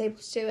 I was able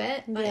to do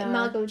it.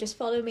 Margot would just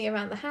follow me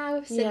around the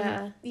house.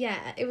 And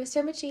it was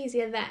so much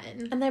easier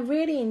then. And they're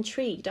really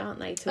intrigued, aren't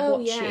they, to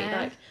watch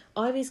you?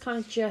 Ivy's kind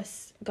of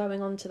just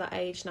going on to that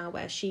age now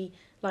where she,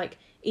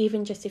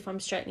 even just if I'm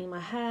straightening my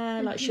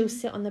hair, she'll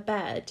sit on the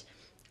bed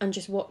and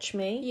just watch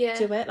me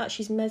do it.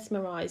 She's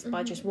mesmerised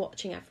by just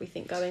watching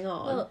everything going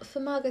on. Well, for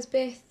Margot's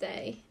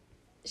birthday,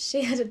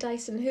 she had a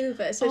Dyson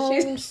Hoover, so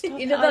she's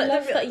I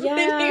love that.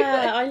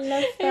 Yeah, I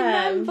love them.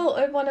 And Mum bought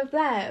her one of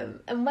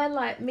them, and when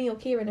me or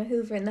Kieran are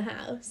hoovering the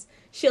house,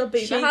 she'll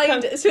be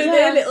behind us with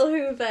her little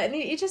Hoover, and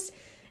you just.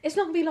 It's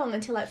not going to be long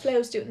until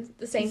Flo's doing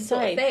the same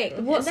sort of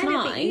thing. What's and then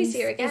nice it'll be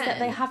easier again. is that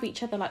they have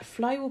each other.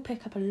 Flo will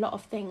pick up a lot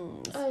of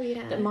things. Oh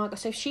yeah. That Margot.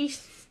 So if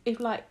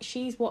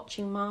she's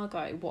watching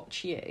Margot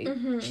watch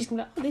you, she's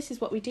gonna be like, oh, this is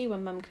what we do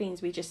when Mum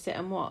cleans. We just sit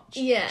and watch.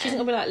 Yeah. She's not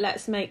gonna be like,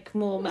 let's make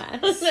more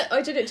mess.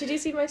 I did it. Did you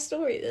see my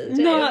story the other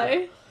day?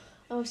 No.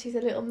 Oh, she's a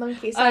little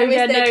monkey. So I was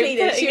there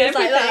cleaning. She was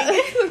like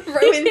that,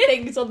 throwing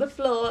things on the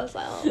floor. I was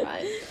like, all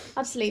right,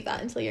 I'll just leave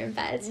that until you're in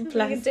bed. We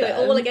can do it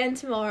all again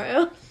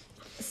tomorrow.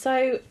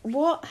 So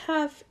what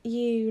have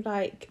you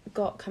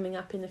got coming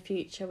up in the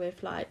future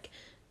with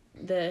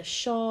the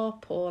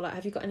shop, or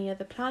have you got any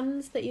other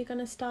plans that you're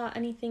going to start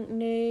anything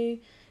new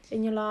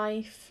in your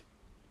life?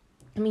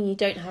 I mean, you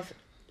don't have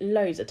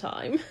loads of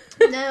time.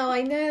 No,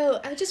 I know.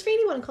 I just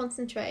really want to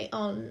concentrate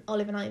on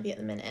Olive and Ivy at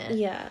the minute.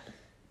 Yeah.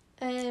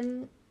 I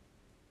don't know.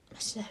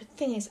 The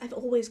thing is, I've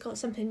always got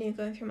something new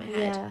going through my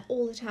head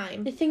all the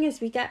time. The thing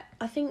is,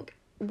 I think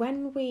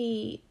when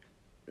we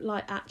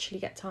actually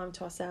get time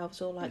to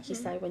ourselves, or you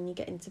say, when you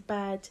get into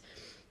bed,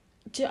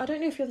 I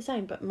don't know if you're the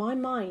same, but my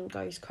mind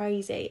goes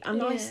crazy,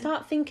 and I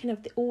start thinking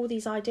of all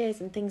these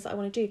ideas and things that I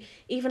want to do,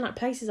 even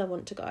places I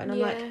want to go, and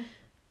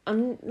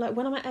I'm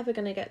when am I ever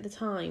going to get the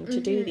time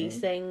to do these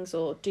things,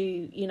 or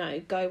do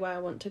go where I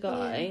want to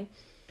go?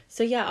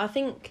 So I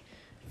think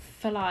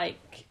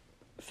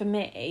for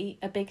me,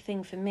 a big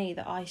thing for me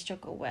that I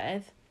struggle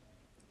with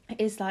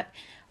is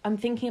I'm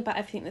thinking about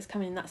everything that's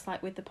coming, and that's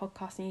with the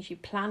podcast and usually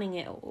planning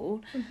it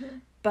all,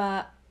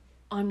 but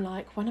I'm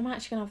when am I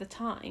actually going to have the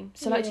time?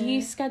 So do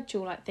you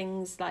schedule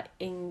things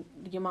in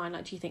your mind,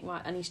 do you think,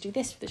 right, I need to do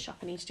this for the shop,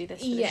 I need to do this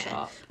for the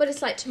shop? Well,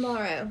 it's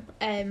tomorrow,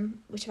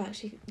 which I've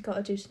actually got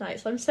to do tonight,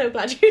 so I'm so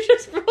glad you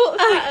just brought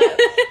that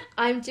up.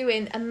 I'm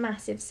doing a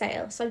massive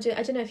sale, so I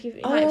don't know if you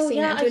might have seen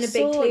it, I'm doing a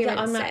big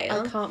clearance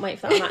sale. I can't wait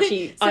for that.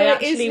 I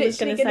was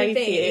going to say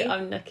to you,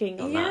 I'm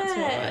looking on that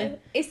tomorrow.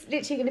 It's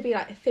literally going to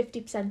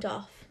be 50%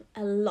 off.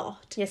 A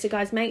lot. Yeah, so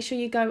guys, make sure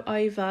you go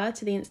over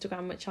to the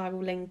Instagram, which I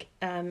will link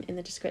in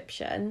the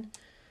description.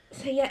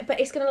 So but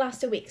it's going to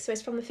last a week, so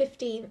it's from the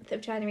 15th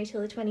of January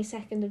till the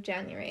 22nd of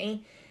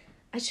January.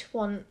 I just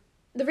want,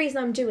 the reason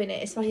I'm doing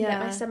it is so I can get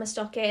my summer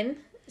stock in,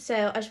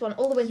 so I just want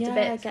all the winter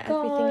bits get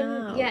gone.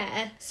 Everything out.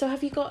 Yeah. So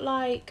have you got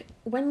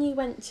when you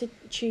went to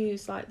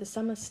choose the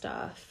summer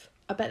stuff,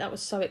 I bet that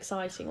was so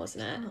exciting,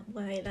 wasn't it? Oh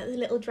wait, the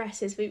little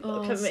dresses we've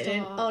got coming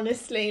in,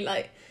 honestly,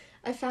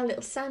 I found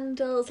little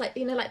sandals,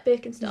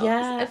 Birkenstocks.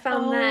 Yeah. I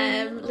found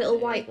them, little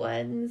white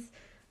ones.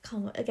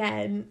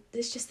 Again,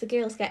 it's just the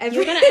girls get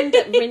everything. You're going to end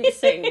up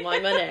rinsing my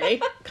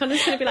money.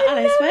 Connor's going to be like,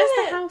 Alice, where's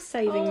the house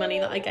saving money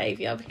that I gave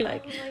you? I'll be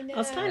like,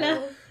 ask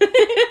Tyler.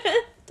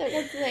 Don't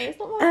want to say, it's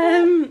not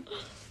my fault.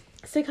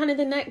 So kind of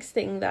the next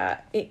thing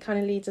that it kind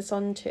of leads us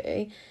on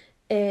to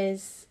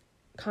is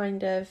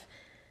kind of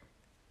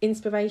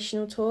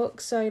inspirational talk.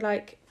 So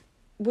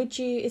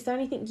is there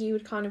anything you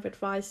would kind of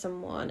advise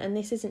someone, and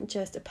this isn't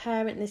just a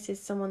parent, this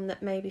is someone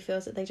that maybe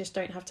feels that they just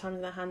don't have time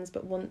in their hands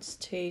but wants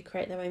to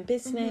create their own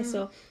business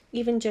or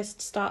even just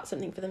start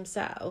something for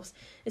themselves,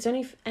 is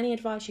there any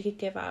advice you could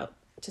give out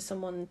to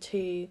someone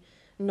to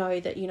know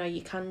that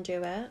you can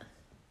do it?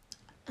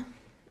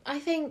 I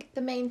think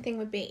the main thing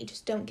would be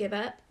just don't give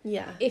up.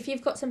 If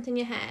you've got something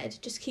in your head,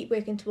 just keep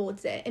working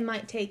towards it. It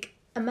might take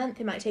a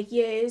month, it might take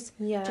years.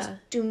 Just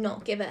do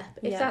not give up.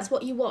 If that's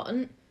what you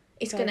want,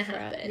 it's going to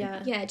happen.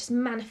 Yeah, just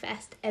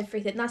manifest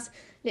everything. That's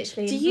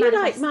literally... Do you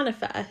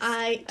manifest?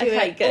 I do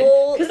it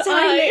all the time. Because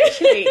I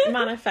literally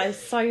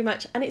manifest so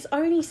much, and it's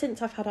only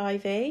since I've had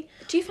Ivy.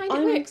 Do you find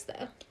it works,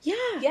 though? Yeah.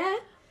 Yeah?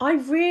 I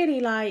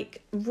really,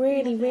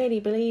 really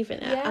believe in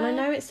it. Yeah. And I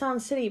know it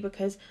sounds silly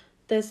because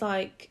there's,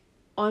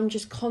 I'm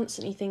just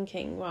constantly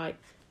thinking, right,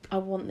 I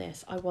want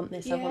this, I want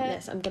this, I want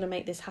this, I'm going to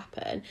make this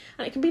happen.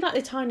 And it can be,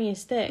 the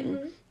tiniest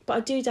thing, but I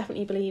do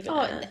definitely believe in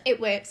it. It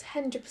works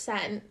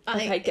 100%.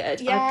 Okay,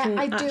 good. Yeah,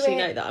 I actually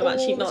know that. I'm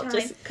actually not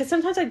just... Because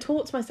sometimes I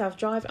talk to myself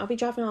driving. I'll be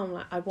driving on, I'm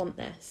like, I want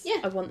this. Yeah.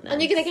 I want this. And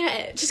you're going to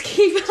get it. Just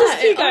keep it. Just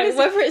keep going,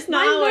 whether it's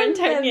now or in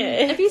 10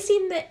 years. Have you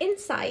seen the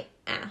Insight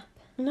app?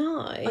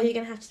 No. Oh, you're going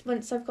to have to...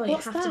 Once I've got it, you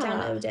have to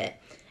download it.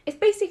 It's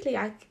basically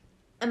like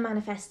a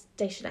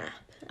manifestation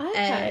app.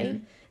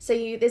 Okay. So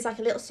there's a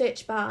little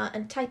search bar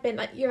and type in,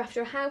 you're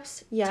after a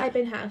house. Yeah. Type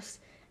in house.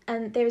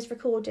 And there is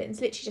recordings.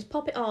 Literally just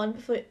pop it on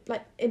before,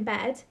 in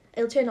bed.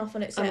 It'll turn off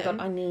on its own. Oh my God,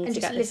 I need to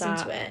get this app. And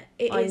just listen to it.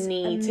 It is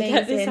amazing. To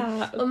get this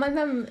app. Well, my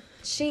mum,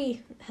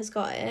 she has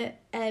got it,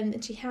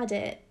 and she had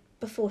it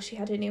before she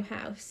had her new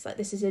house.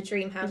 This is her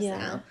dream house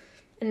now.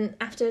 And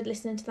after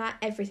listening to that,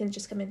 everything's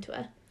just come into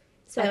her.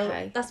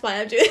 So that's why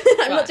I'm doing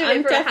it. I'm not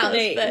doing it for a house.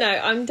 But no,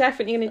 I'm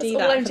definitely going to do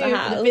that for the house. That's all I'm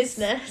doing for the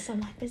business.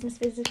 I'm like, business,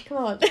 come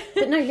on.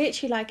 But no,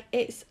 literally,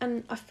 it's...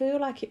 And I feel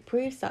like it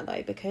proves that,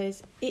 though,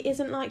 because it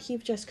isn't like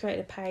you've just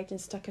created a page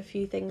and stuck a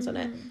few things on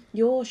it.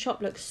 Your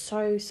shop looks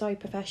so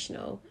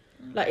professional.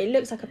 It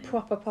looks like a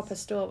proper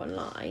store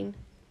online.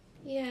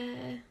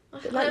 Yeah.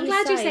 I'm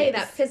glad you say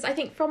that, because I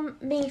think from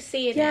me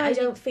seeing it, I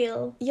don't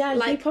feel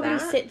you probably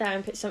sit there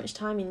and put so much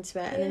time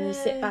into it, and then you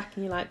sit back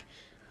and you're like...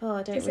 Oh,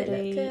 I don't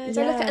really... I look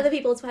at other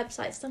people's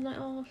websites and I'm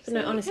like, oh... But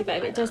no, honestly,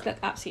 babe, it does look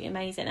absolutely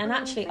amazing. And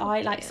actually,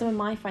 some of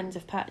my friends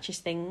have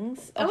purchased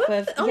things off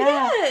of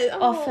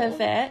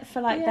it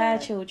for, their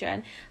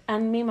children.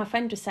 And me and my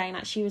friend was saying,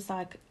 she was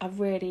like, I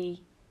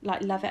really,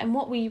 love it. And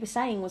what we were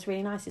saying was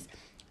really nice is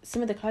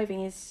some of the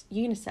clothing is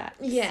unisex.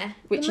 Yeah.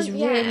 Which is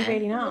really,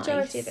 really nice. The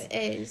majority of it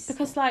is.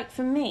 Because,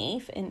 for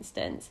me, for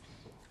instance...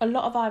 A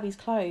lot of Ivy's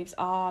clothes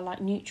are,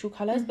 neutral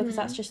colours because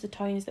that's just the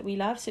tones that we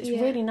love. So it's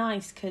really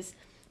nice because...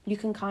 You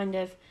can kind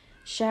of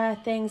share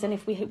things, and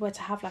if we were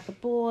to have a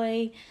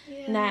boy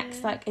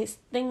next, it's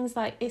things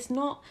it's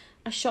not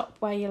a shop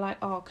where you're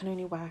oh, I can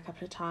only wear a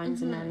couple of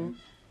times and then,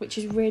 which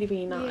is really,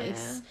 really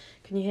nice. Yeah.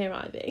 Can you hear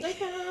Ivy? I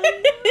can.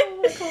 Oh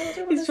my God, I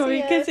don't want it's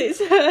probably because it's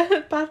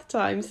bath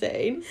time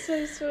soon.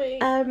 So sweet.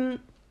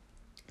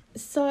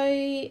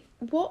 So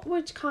what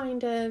would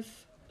kind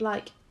of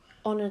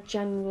on a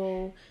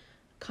general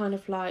kind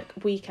of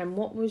weekend,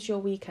 what was your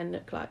weekend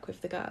look like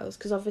with the girls?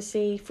 Because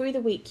obviously through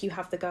the week you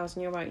have the girls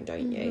on your own,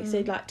 don't you?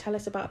 So tell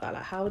us about that.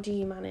 How do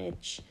you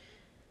manage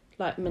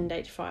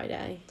Monday to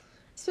Friday? I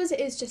suppose it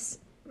is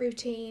just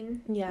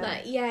routine. Yeah.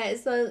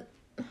 It's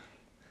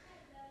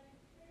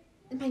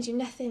mind you,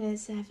 nothing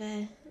is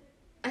ever...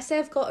 I say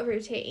I've got a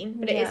routine,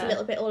 but it is a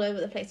little bit all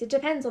over the place. It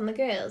depends on the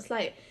girls.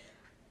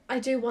 I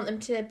do want them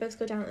to both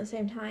go down at the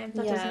same time.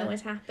 That doesn't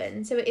always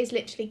happen. So it is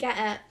literally get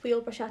up, we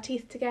all brush our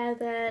teeth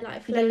together,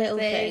 the little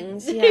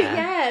things.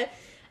 Yeah.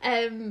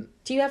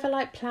 Do you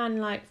ever plan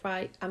right,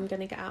 I'm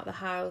gonna get out of the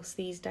house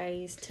these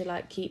days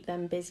to keep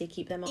them busy,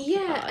 keep them occupied?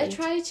 Yeah, I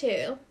try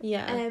to.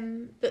 Yeah.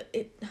 But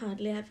it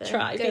hardly ever goes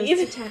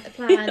to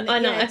plan. I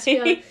know.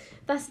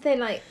 That's the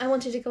thing. I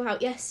wanted to go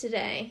out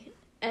yesterday.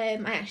 I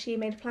actually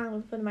made a plan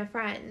with one of my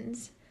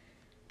friends,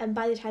 and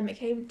by the time it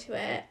came to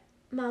it,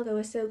 Margot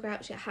was so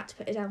grouchy I had to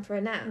put her down for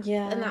a nap.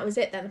 Yeah. And that was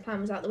it then. The plan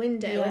was out the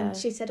window. Yeah. And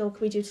she said, can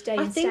we do today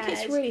instead? I think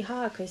it's really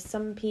hard because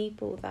some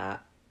people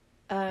that,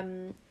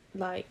 don't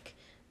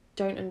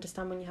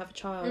understand when you have a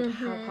child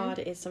how hard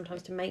it is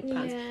sometimes to make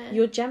plans. Yeah.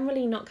 You're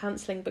generally not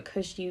cancelling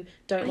because you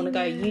don't want to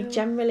go. You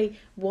generally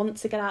want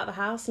to get out of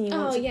the house and you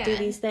want to do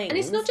these things. And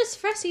it's not just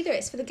for us either,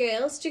 it's for the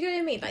girls. Do you know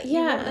what I mean? You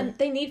want them,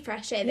 they need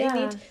fresh air.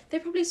 They're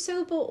probably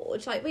so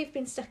bored. We've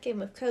been stuck in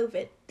with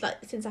COVID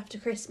since after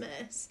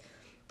Christmas.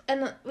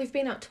 And we've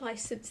been out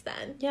twice since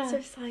then. Yeah. So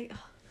it's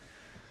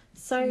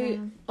So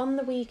on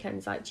the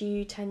weekends, do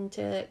you tend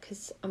to...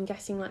 Because I'm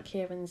guessing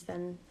Kieran's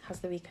then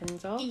has the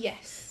weekends off.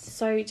 Yes.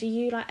 So do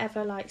you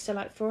ever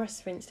So for us,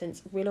 for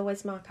instance, we'll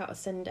always mark out a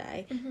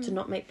Sunday to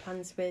not make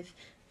plans with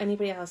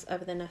anybody else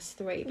other than us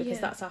three because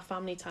that's our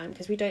family time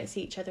because we don't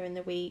see each other in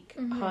the week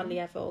hardly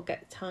ever or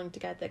get time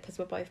together because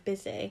we're both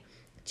busy.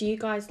 Do you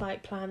guys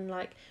plan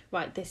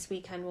right, this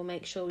weekend we'll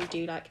make sure we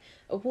do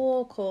a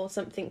walk or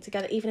something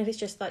together, even if it's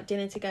just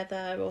dinner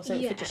together or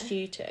something for just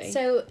you two?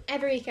 So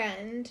every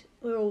weekend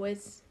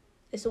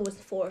it's always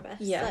the four of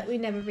us. Yeah. We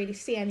never really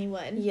see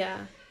anyone.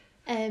 Yeah.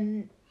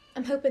 I'm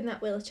hoping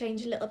that will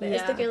change a little bit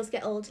as the girls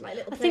get older,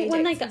 little. I think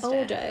when they get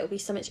older, it'll be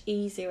so much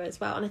easier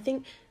as well. And I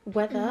think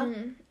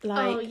weather, with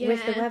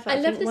the weather, I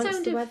love the once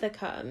sound the weather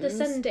comes. The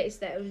Sundays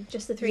though,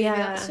 just the three of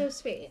you. That's so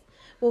sweet.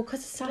 Well,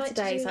 because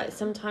Saturdays,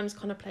 sometimes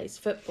Connor plays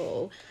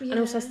football, and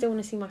also I still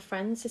want to see my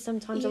friends. So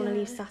sometimes I want to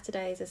leave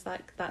Saturdays as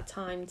that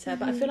time to.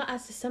 But I feel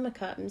as the summer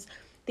comes,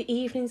 the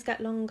evenings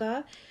get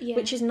longer,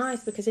 which is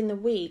nice because in the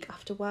week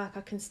after work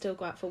I can still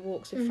go out for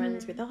walks with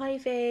friends with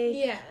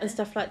Ivy and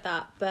stuff like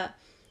that. But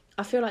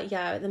I feel like,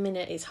 at the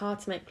minute it's hard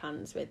to make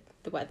plans with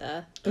the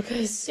weather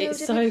because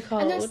it's so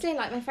cold. And honestly,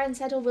 like my friend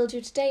said, we'll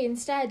do today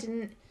instead,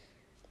 and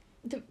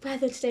the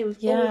weather today was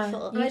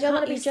awful. And I don't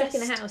want to be stuck in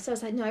the house, so I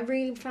was like, no, I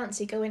really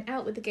fancy going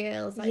out with the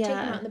girls, like take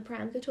them out in the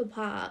pram, go to a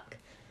park.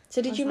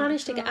 So did you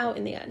manage to get out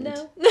in the end?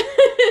 No.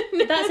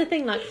 That's the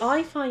thing, like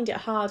I find it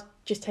hard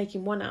just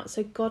taking one out,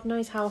 so God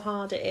knows how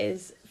hard it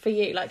is for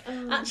you. Like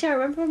actually I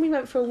remember when we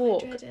went for a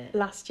walk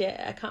last year,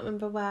 I can't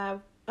remember where.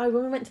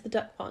 When we went to the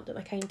duck pond and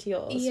I came to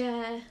yours.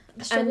 Yeah,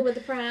 the struggle with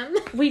the pram.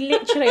 We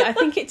literally, I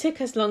think it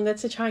took us longer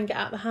to try and get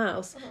out the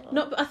house.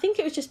 I think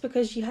it was just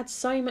because you had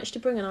so much to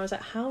bring, and I was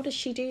like, how does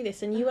she do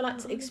this? And you were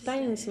like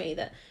explaining to me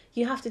that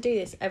you have to do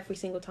this every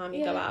single time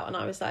you go out, and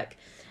I was like,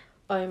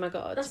 oh my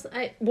God.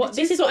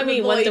 This is what I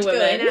mean, Wonder Woman.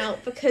 Going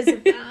out because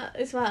of that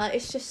as well.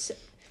 It's just...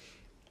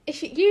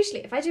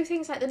 Usually, if I do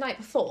things like the night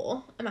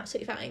before, I'm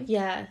absolutely fine.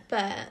 Yeah.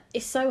 But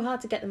it's so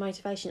hard to get the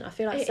motivation. I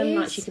feel like some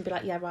nights you can be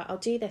like, yeah, right, I'll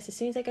do this. As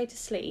soon as I go to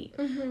sleep,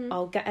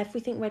 I'll get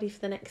everything ready for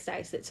the next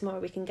day so that tomorrow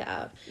we can get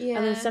up. Yeah.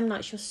 And then some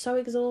nights you're so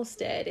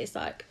exhausted, it's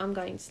like, I'm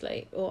going to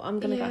sleep, or I'm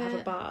going to go have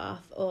a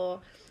bath,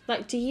 or...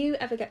 Like, do you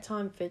ever get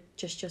time for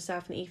just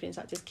yourself in the evenings?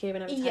 Like, does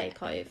Kieran ever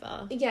take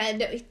over? Yeah,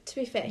 no, to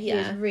be fair, he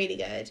was really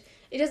good.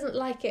 He doesn't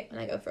like it when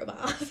I go for a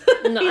bath.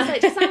 No. He's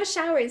like, just have a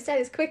shower instead,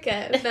 it's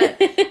quicker.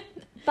 But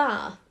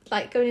bath,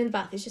 like, going in the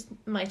bath is just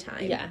my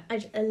time. Yeah.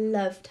 I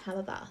love to have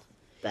a bath.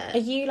 But are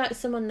you, like,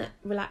 someone that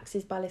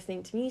relaxes by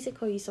listening to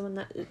music, or are you someone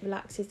that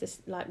relaxes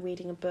just, like,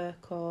 reading a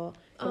book, or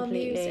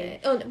completely...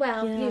 music.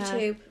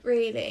 YouTube,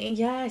 really.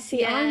 Yeah,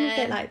 see, I'm a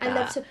bit like that. I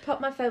love to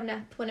pop my phone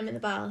up when I'm in the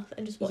bath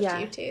and just watch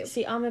YouTube.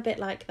 See, I'm a bit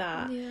like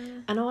that. Yeah.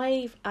 And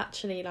I've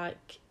actually,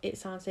 like, it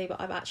sounds silly, but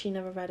I've actually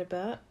never read a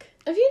book.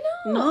 Have you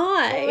not? No.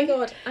 Oh my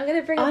God, I'm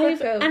going to bring a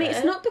book over. And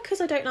it's not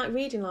because I don't like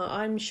reading, like,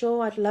 I'm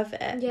sure I'd love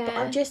it. Yeah. But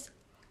I just...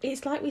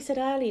 It's like we said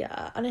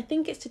earlier, and I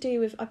think it's to do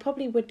with, I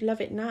probably would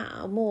love it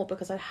now more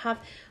because I'd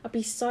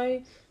be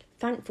so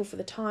thankful for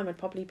the time. I'd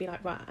probably be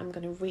like, right, I'm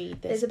going to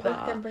read this. There's a book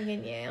I'm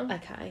bringing you.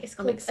 Okay, it's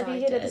called, have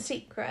you heard of The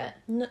Secret?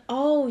 No,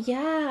 oh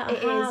yeah, I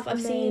have. I've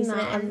seen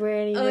that. I'm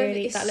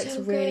really, that looks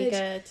so really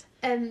good.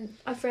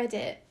 I've read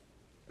it.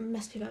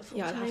 Must be about 4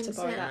 times. I'd have to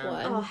borrow that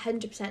one. Oh,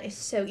 100%. It's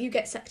so, you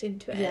get sucked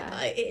into it. Yeah.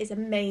 Like, it is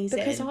amazing.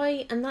 Because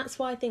and that's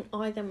why I think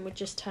I then would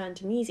just turn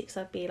to music,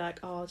 so I'd be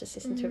like, I'll just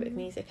listen to a bit of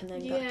music and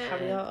then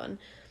carry on.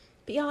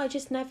 But I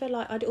just never,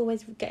 like, I'd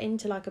always get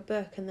into, like, a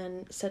book and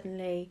then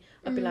suddenly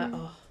I'd be like,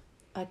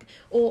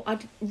 or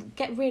I'd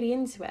get really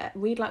into it,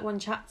 read, like, one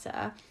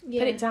chapter, put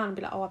it down and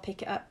be like, I'll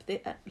pick it up,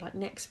 like,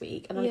 next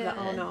week. And then I'd be like,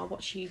 oh, no, I'll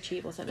watch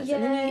YouTube or something. Yeah.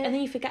 And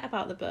then you forget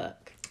about the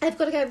book. I've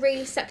got to get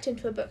really sucked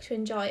into a book to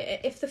enjoy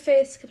it. If the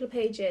first couple of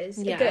pages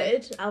are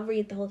good, I'll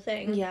read the whole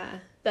thing. Yeah.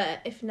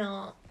 But if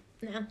not,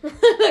 no.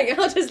 Like,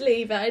 I'll just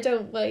leave it. I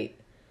don't wait.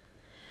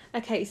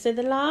 Okay, so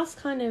the last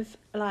kind of,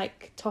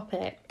 like,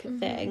 topic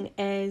thing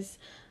is,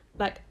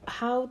 like,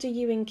 how do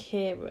you and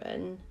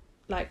Kieran,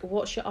 like,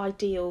 what's your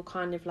ideal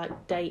kind of,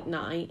 like, date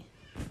night?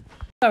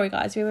 Sorry,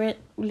 guys, we were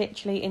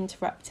literally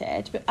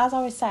interrupted. But as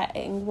I was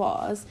saying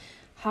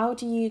how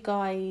do you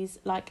guys,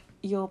 like,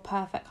 your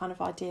perfect kind of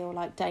ideal,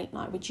 like, date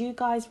night? Would you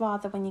guys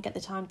rather, when you get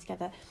the time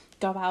together,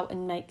 go out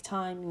and make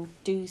time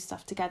and do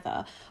stuff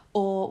together,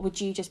 or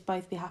would you just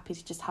both be happy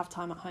to just have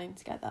time at home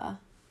together?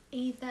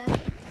 Either,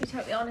 to be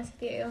totally honest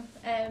with you.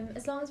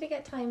 As long as we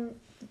get time,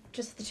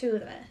 just the two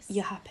of us.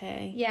 You're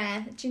happy?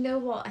 Yeah. Do you know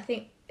what? I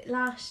think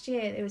last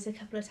year there was a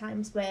couple of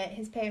times where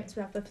his parents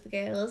would have with the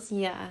girls.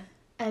 Yeah.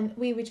 And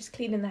we were just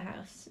cleaning the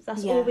house.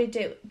 That's all we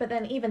do. But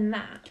then even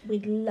that,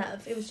 we'd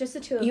love. It was just the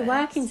two of us. You're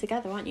working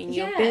together, aren't you? And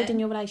you're building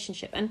your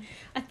relationship. And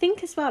I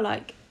think as well,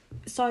 like,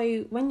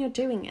 so when you're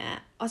doing it,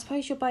 I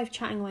suppose you're both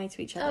chatting away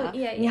to each other. Oh,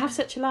 yeah, and you have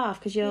such a laugh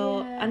because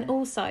you're... Yeah. And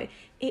also,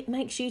 it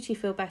makes you two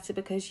feel better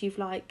because you've,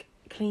 like,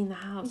 cleaned the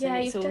house and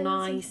it's all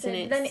nice.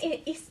 Something. And it's...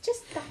 Then it's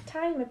just that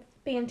time of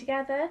being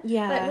together.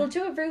 Yeah. Like, we'll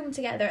do a room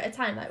together at a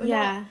time. Like, we're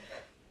not...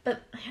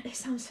 But it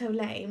sounds so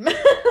lame.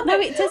 No,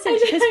 it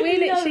doesn't, because we're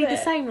literally the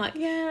same. Like,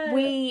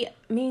 me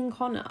and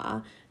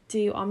Connor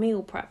do our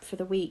meal prep for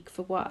the week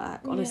for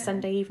work on a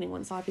Sunday evening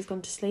once Ivy's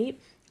gone to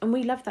sleep. And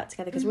we love that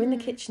together because we're in the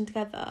kitchen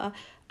together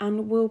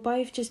and we'll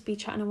both just be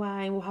chatting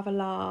away and we'll have a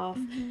laugh.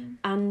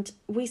 And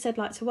we said,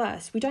 like, to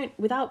us, we don't,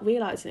 without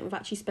realising it, we've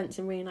actually spent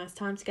some really nice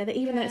time together,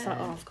 even though it's like,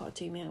 oh, I've got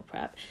to do meal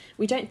prep.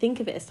 We don't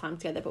think of it as time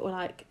together, but we're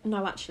like,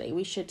 no, actually,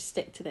 we should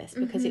stick to this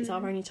because it's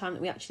our only time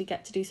that we actually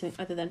get to do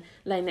something other than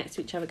laying next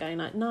to each other going,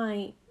 like,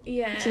 night.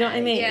 Yeah. Do you know what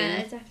I mean?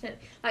 Yeah,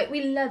 definitely. Like,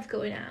 we love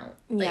going out.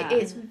 Like,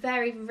 it's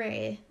very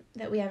rare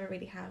that we ever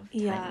really have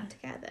time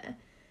together.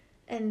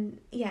 And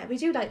we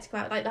do like to go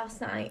out. Like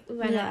last night, we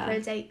went out for a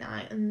date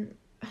night, and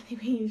I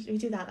think we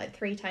do that like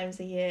 3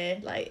 times a year.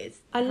 Like, it's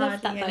I love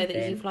that though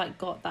that you've like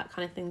got that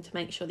kind of thing to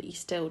make sure that you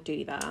still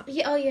do that.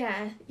 Yeah. Oh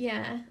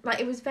yeah. Like,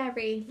 it was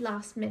very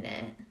last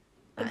minute.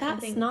 But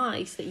that's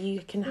nice that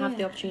you can have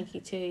the opportunity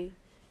to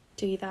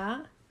do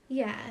that.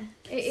 Yeah,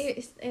 it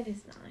is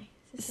nice.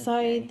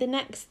 So the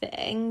next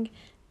thing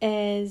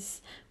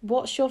is,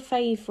 what's your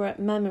favourite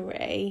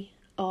memory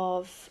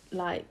of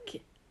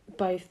like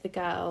both the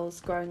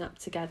girls growing up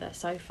together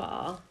so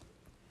far?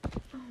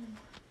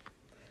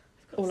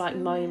 Or like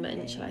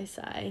moment, shall I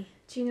say?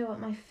 Do you know what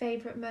my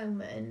favourite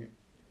moment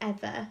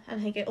ever, and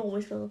I think it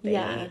always will be?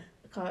 Yeah.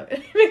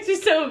 It makes me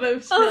so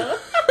emotional.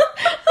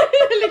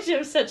 I literally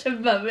am such a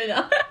mum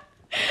now.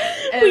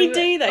 We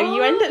do though.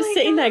 You end up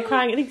sitting there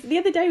crying. I think the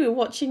other day we were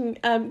watching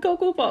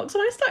Gogglebox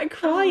and I started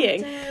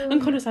crying.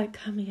 And Connor was like,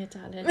 "Come here,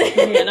 darling." Come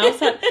here. And I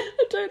was like,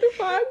 "I don't know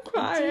why I'm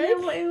crying." Do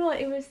you know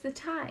what it was? The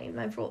time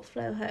I brought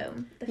Flo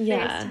home. The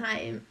first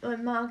time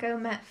when Margot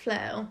met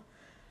Flo.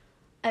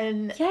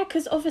 And yeah,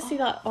 because obviously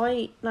what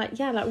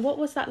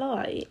was that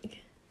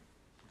like?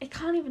 I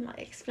can't even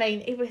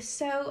explain. It was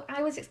so.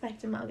 I was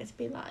expecting Margot to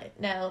be like,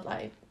 no,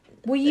 like.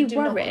 Were you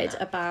worried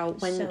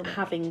about when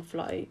having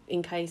Flo,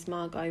 in case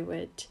Margot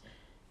would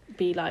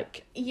be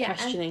like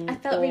questioning? I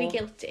felt really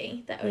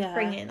guilty that I was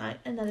bringing like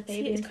another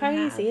baby. It's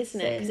crazy,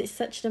 isn't it? Because it's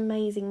such an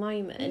amazing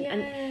moment,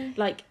 and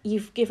like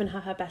you've given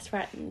her best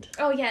friend.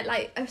 Oh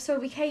yeah, so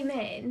we came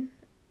in.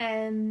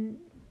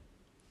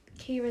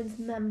 Kieran's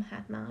mum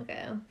had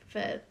Margot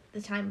for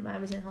the time I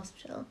was in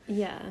hospital.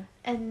 Yeah,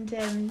 and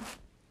I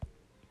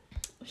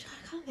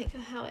can't think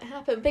of how it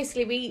happened.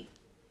 Basically,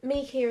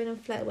 me, Kieran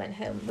and Flo went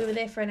home. We were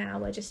there for an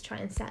hour just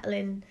trying to settle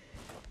in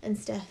and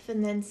stuff.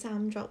 And then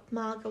Sam dropped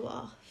Margot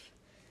off.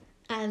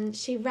 And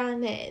she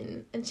ran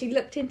in and she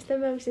looked into the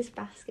Moses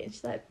basket and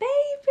she's like,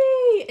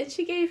 "Baby!" And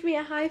she gave me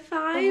a high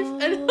five. Oh,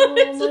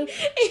 and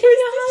she gave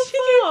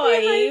you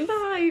a high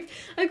five?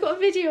 I've got a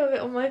video of it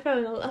on my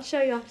phone. I'll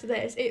show you after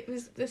this. It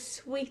was the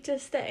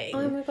sweetest thing.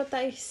 Oh my God,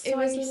 that is so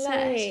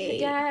sweet.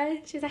 Yeah,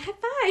 she was like, "High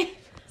five."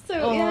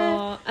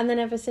 So and then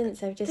ever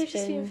since they've just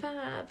been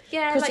fab.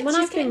 Yeah, because when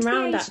I've been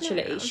round,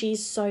 actually,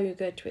 she's so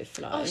good with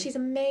Flo. Oh, she's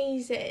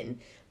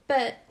amazing.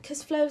 But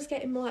because Flo's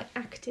getting more like,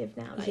 active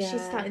now, she's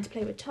starting to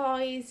play with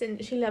toys,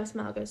 and she loves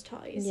Margot's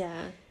toys.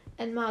 Yeah.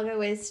 And Margot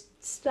is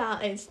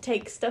starting to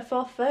take stuff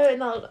off her,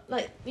 and I'll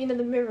the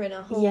mirror in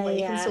our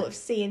hallway. You can sort of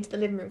see into the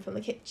living room from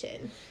the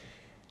kitchen.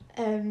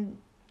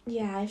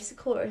 Yeah, I've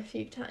caught her a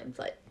few times,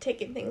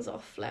 taking things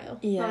off Flo.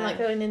 Yeah. I'm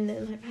going in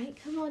there, right,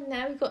 come on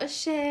now, we've got to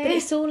share. But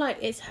it's all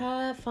it's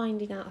her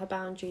finding out her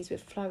boundaries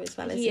with Flo as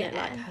well, isn't it?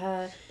 Like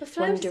her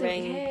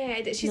wondering.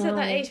 Okay. She's at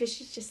that age where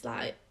she's just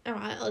like, all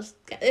right, I'll just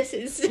get this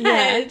instead.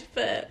 Yeah.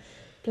 But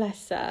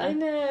bless her. I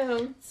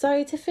know.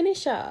 So to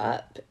finish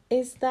up,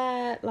 is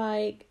there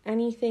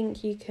anything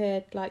you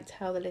could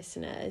tell the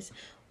listeners,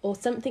 or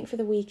something for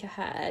the week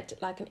ahead,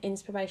 like an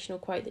inspirational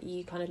quote that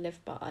you kind of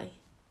live by?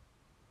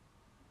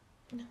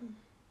 No.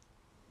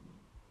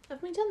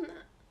 Have we done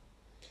that?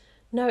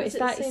 No, it's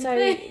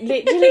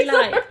literally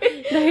no,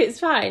 it's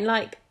fine.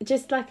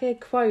 Just a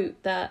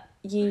quote that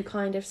you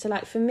kind of,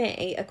 for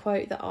me, a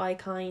quote that I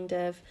kind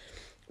of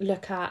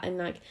look at and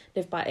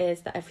live by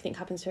is that everything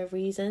happens for a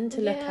reason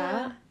to look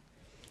at.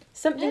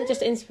 Something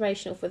just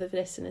inspirational for the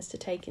listeners to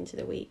take into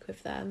the week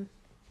with them.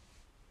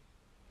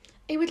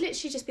 It would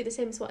literally just be the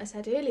same as what I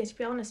said earlier, to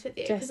be honest with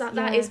you, because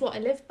that is what I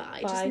live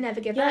by. Just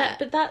never give up. Yeah,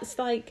 but that's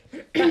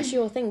that's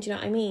your thing. Do you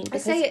know what I mean?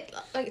 Because I say it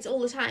it's all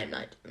the time.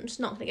 I'm just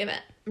not gonna give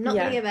up. I'm not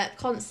gonna give up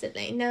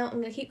constantly. No,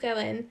 I'm gonna keep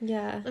going.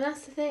 Yeah. And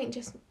that's the thing.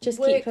 Just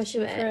work keep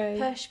pushing through.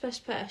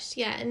 Push.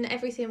 Yeah, and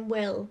everything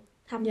will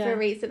happen for a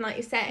reason, like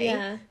you say.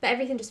 Yeah. But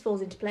everything just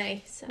falls into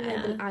place.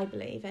 I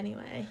believe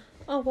anyway.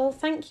 Oh well,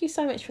 thank you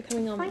so much for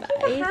coming on, babe.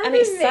 And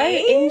it's so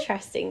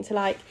interesting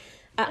to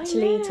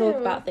actually talk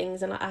about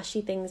things and ask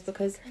you things,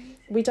 because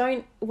we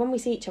don't, when we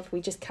see each other,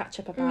 we just catch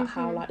up about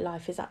how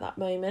life is at that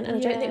moment, and I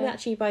don't think we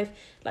actually both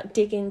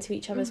dig into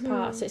each other's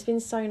parts. So it's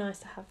been so nice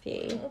to have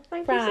you.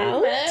 Thank you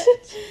so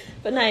much.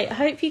 But no, I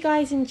hope you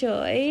guys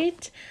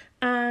enjoyed,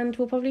 and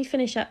we'll probably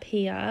finish up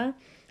here.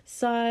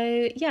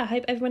 So yeah, I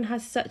hope everyone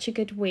has such a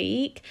good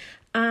week.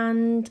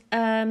 And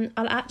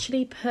I'll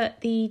actually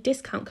put the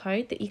discount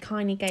code that you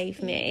kindly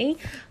gave me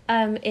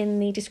in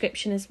the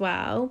description as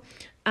well,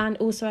 and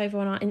also over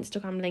on our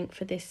Instagram link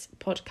for this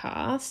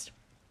podcast.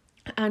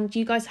 And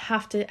you guys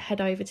have to head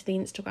over to the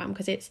Instagram,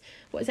 because it's,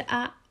 what is it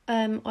at?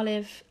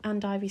 Olive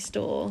and Ivy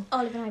Store.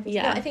 Olive and Ivy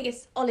Store. Yeah, I think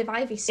it's Olive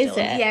Ivy Store. Is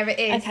it? Yeah, it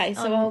is. Okay,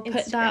 so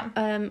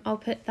I'll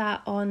put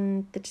that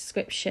on the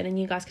description, and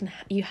you guys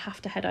you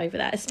have to head over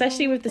there,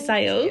 especially with the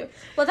sale.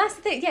 Well, that's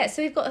the thing. Yeah,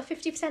 so we've got a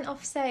 50%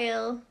 off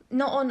sale,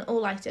 not on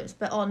all items,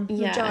 but on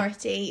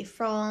majority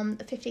from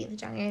the 15th of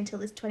January until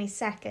the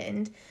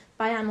 22nd.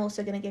 But I am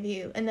also going to give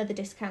you another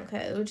discount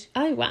code.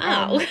 Oh,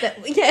 wow.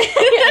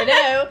 I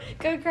know.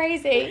 Go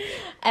crazy.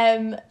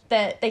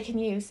 That they can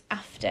use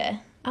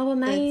after. Oh,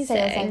 amazing.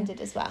 The sales ended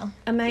as well.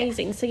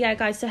 Amazing. Yeah. So yeah,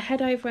 guys, so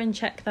head over and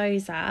check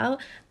those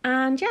out.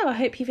 And yeah, I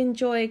hope you've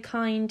enjoyed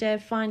kind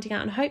of finding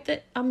out, and I hope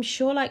that, I'm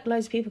sure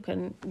loads of people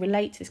can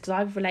relate to this, because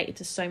I've related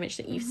to so much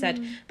that you've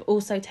said, but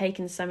also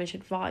taken so much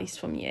advice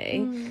from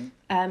you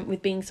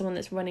with being someone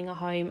that's running a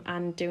home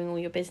and doing all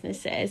your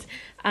businesses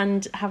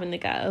and having the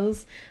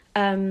girls.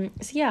 So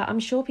yeah, I'm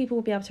sure people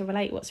will be able to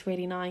relate what's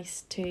really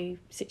nice to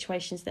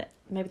situations that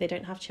maybe they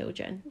don't have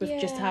children, with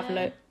just to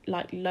have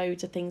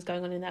loads of things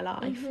going on in their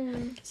life.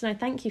 So no,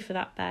 thank you for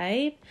that,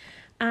 babe,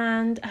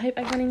 and I hope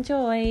everyone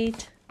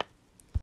enjoyed.